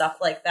shapes and stuff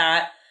like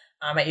that.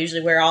 I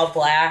usually wear all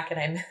black, and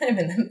I'm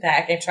in the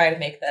back. I try to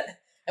make that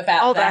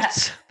about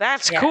that.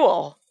 That's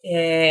cool.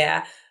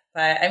 Yeah.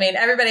 But I mean,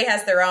 everybody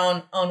has their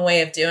own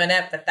way of doing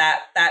it, but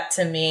that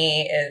to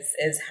me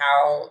is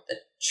how the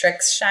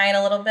tricks shine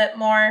a little bit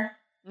more.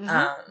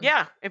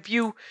 Yeah.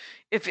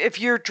 If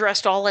you're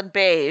dressed all in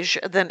beige,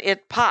 then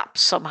it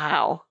pops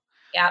somehow.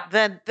 Yeah.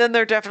 Then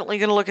they're definitely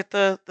going to look at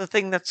the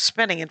thing that's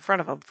spinning in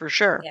front of them for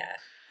sure. Yeah.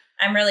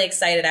 I'm really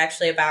excited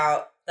actually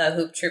about the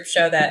Hoop Troop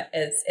show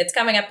it's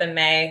coming up in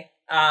May.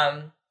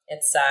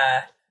 It's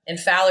in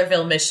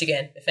Fowlerville,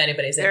 Michigan, if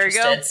anybody's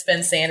interested.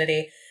 Spin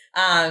Sanity.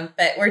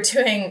 But we're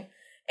doing,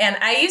 and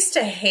I used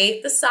to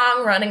hate the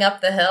song Running Up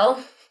the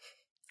Hill.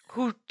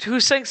 Who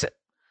sings it?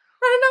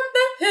 Running Up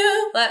the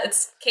Hill.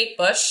 It's Kate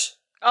Bush.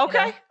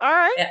 Okay. All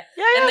right.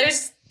 Yeah. And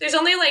there's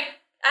only like,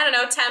 I don't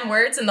know, 10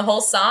 words in the whole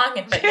song,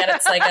 but yet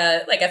it's like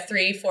a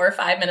 3, 4,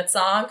 5 minute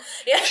song.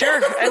 Yeah.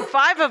 Sure. And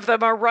 5 of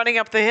them are running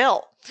up the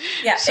hill.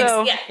 Yeah.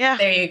 So, yeah.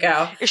 There you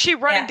go. Is she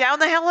running down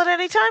the hill at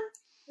any time?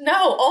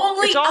 No,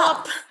 only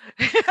up.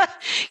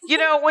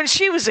 When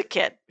she was a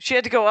kid, she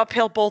had to go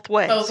uphill both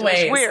ways. It was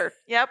weird.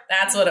 Yep.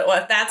 That's what it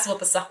was. That's what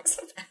the song's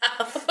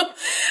about.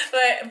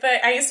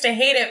 but I used to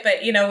hate it.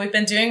 But, we've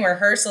been doing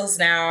rehearsals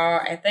now,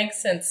 I think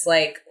since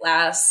like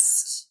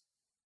last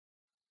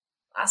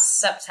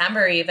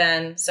September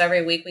even. So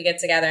every week we get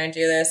together and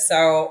do this.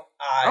 So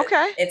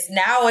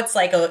it's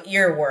like a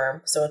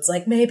earworm. So it's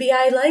like, maybe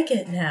I like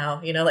it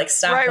now, like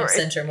Stockholm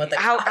syndrome with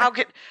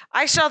the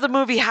I saw the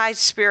movie High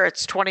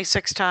Spirits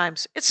 26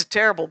 times. It's a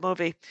terrible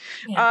movie.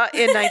 In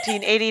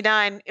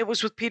 1989, it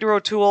was with Peter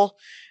O'Toole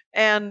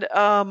and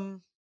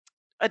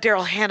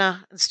Daryl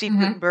Hannah and Steve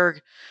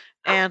Guttenberg.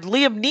 And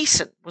Liam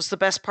Neeson was the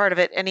best part of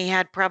it, and he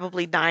had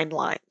probably 9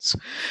 lines.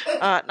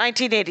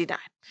 1989.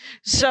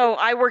 So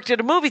I worked at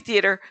a movie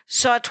theater,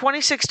 saw it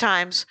 26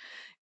 times,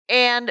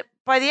 and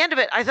by the end of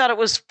it, I thought it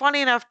was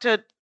funny enough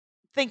to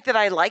think that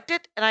I liked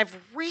it, and I've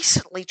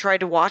recently tried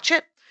to watch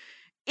it.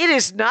 It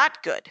is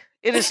not good.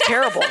 It is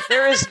terrible.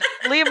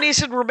 Liam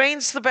Neeson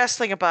remains the best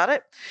thing about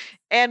it.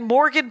 And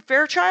Morgan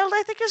Fairchild,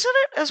 I think, is in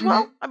it as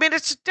well. I mean,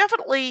 it's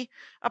definitely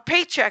a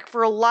paycheck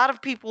for a lot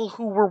of people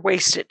who were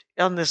wasted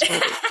on this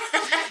movie.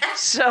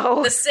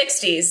 So the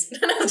 60s.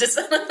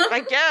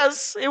 I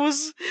guess it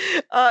was.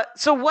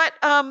 So what?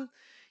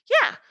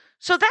 Yeah.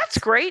 So that's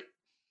great.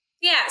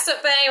 Yeah. So,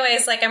 but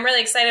anyways, like I'm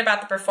really excited about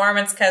the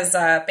performance because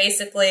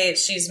basically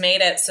she's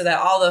made it so that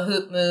all the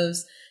hoop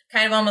moves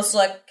kind of almost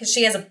look, because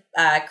she has a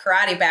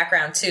karate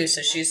background too,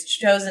 so she's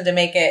chosen to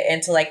make it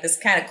into like this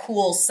kind of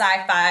cool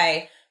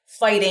sci-fi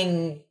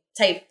fighting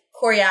type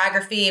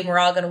choreography, and we're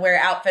all going to wear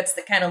outfits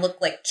that kind of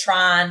look like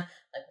Tron,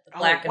 like with the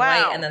black and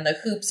white, and then the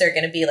hoops are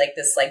going to be like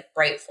this like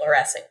bright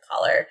fluorescent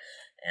color,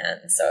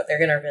 and so they're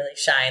going to really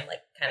shine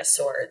like kind of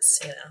swords,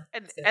 you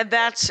know. And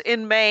that's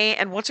in May,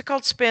 and what's it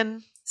called?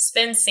 Spin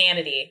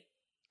Sanity.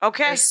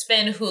 Okay. Or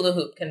Spin Hula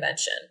Hoop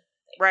Convention.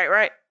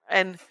 Right.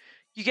 And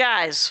you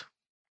guys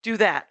do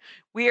that.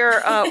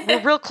 We're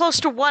real close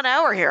to 1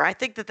 hour here. I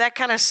think that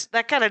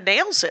kind of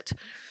nails it.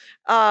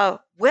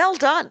 Well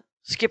done,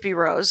 Skippy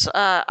Rose.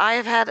 I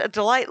have had a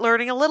delight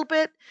learning a little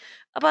bit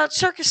about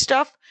circus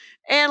stuff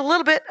and a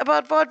little bit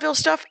about vaudeville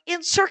stuff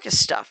in circus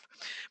stuff.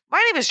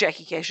 My name is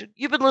Jackie Cation.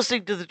 You've been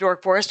listening to The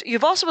Dork Forest.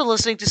 You've also been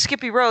listening to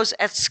Skippy Rose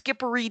at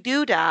Skippery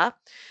Doodah.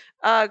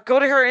 Go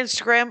to her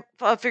Instagram,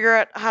 figure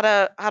out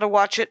how to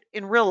watch it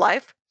in real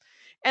life.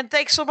 And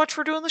thanks so much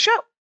for doing the show.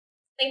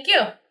 Thank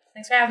you.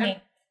 Thanks for having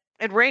me.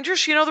 And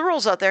Rangers, you know the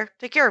rules out there.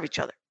 Take care of each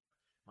other.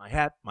 My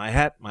hat, my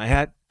hat, my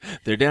hat.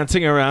 They're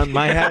dancing around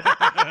my hat.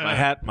 My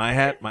hat, my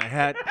hat, my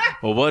hat.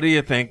 Well, what do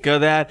you think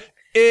of that?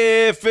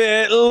 If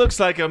it looks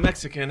like a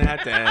Mexican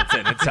hat dance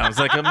and it sounds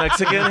like a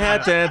Mexican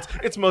hat dance,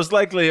 it's most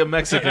likely a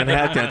Mexican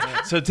hat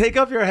dance. So take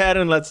off your hat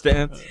and let's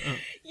dance.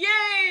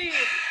 Yay!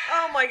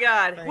 Oh my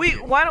God.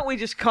 Why don't we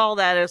just call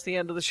that as the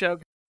end of the show?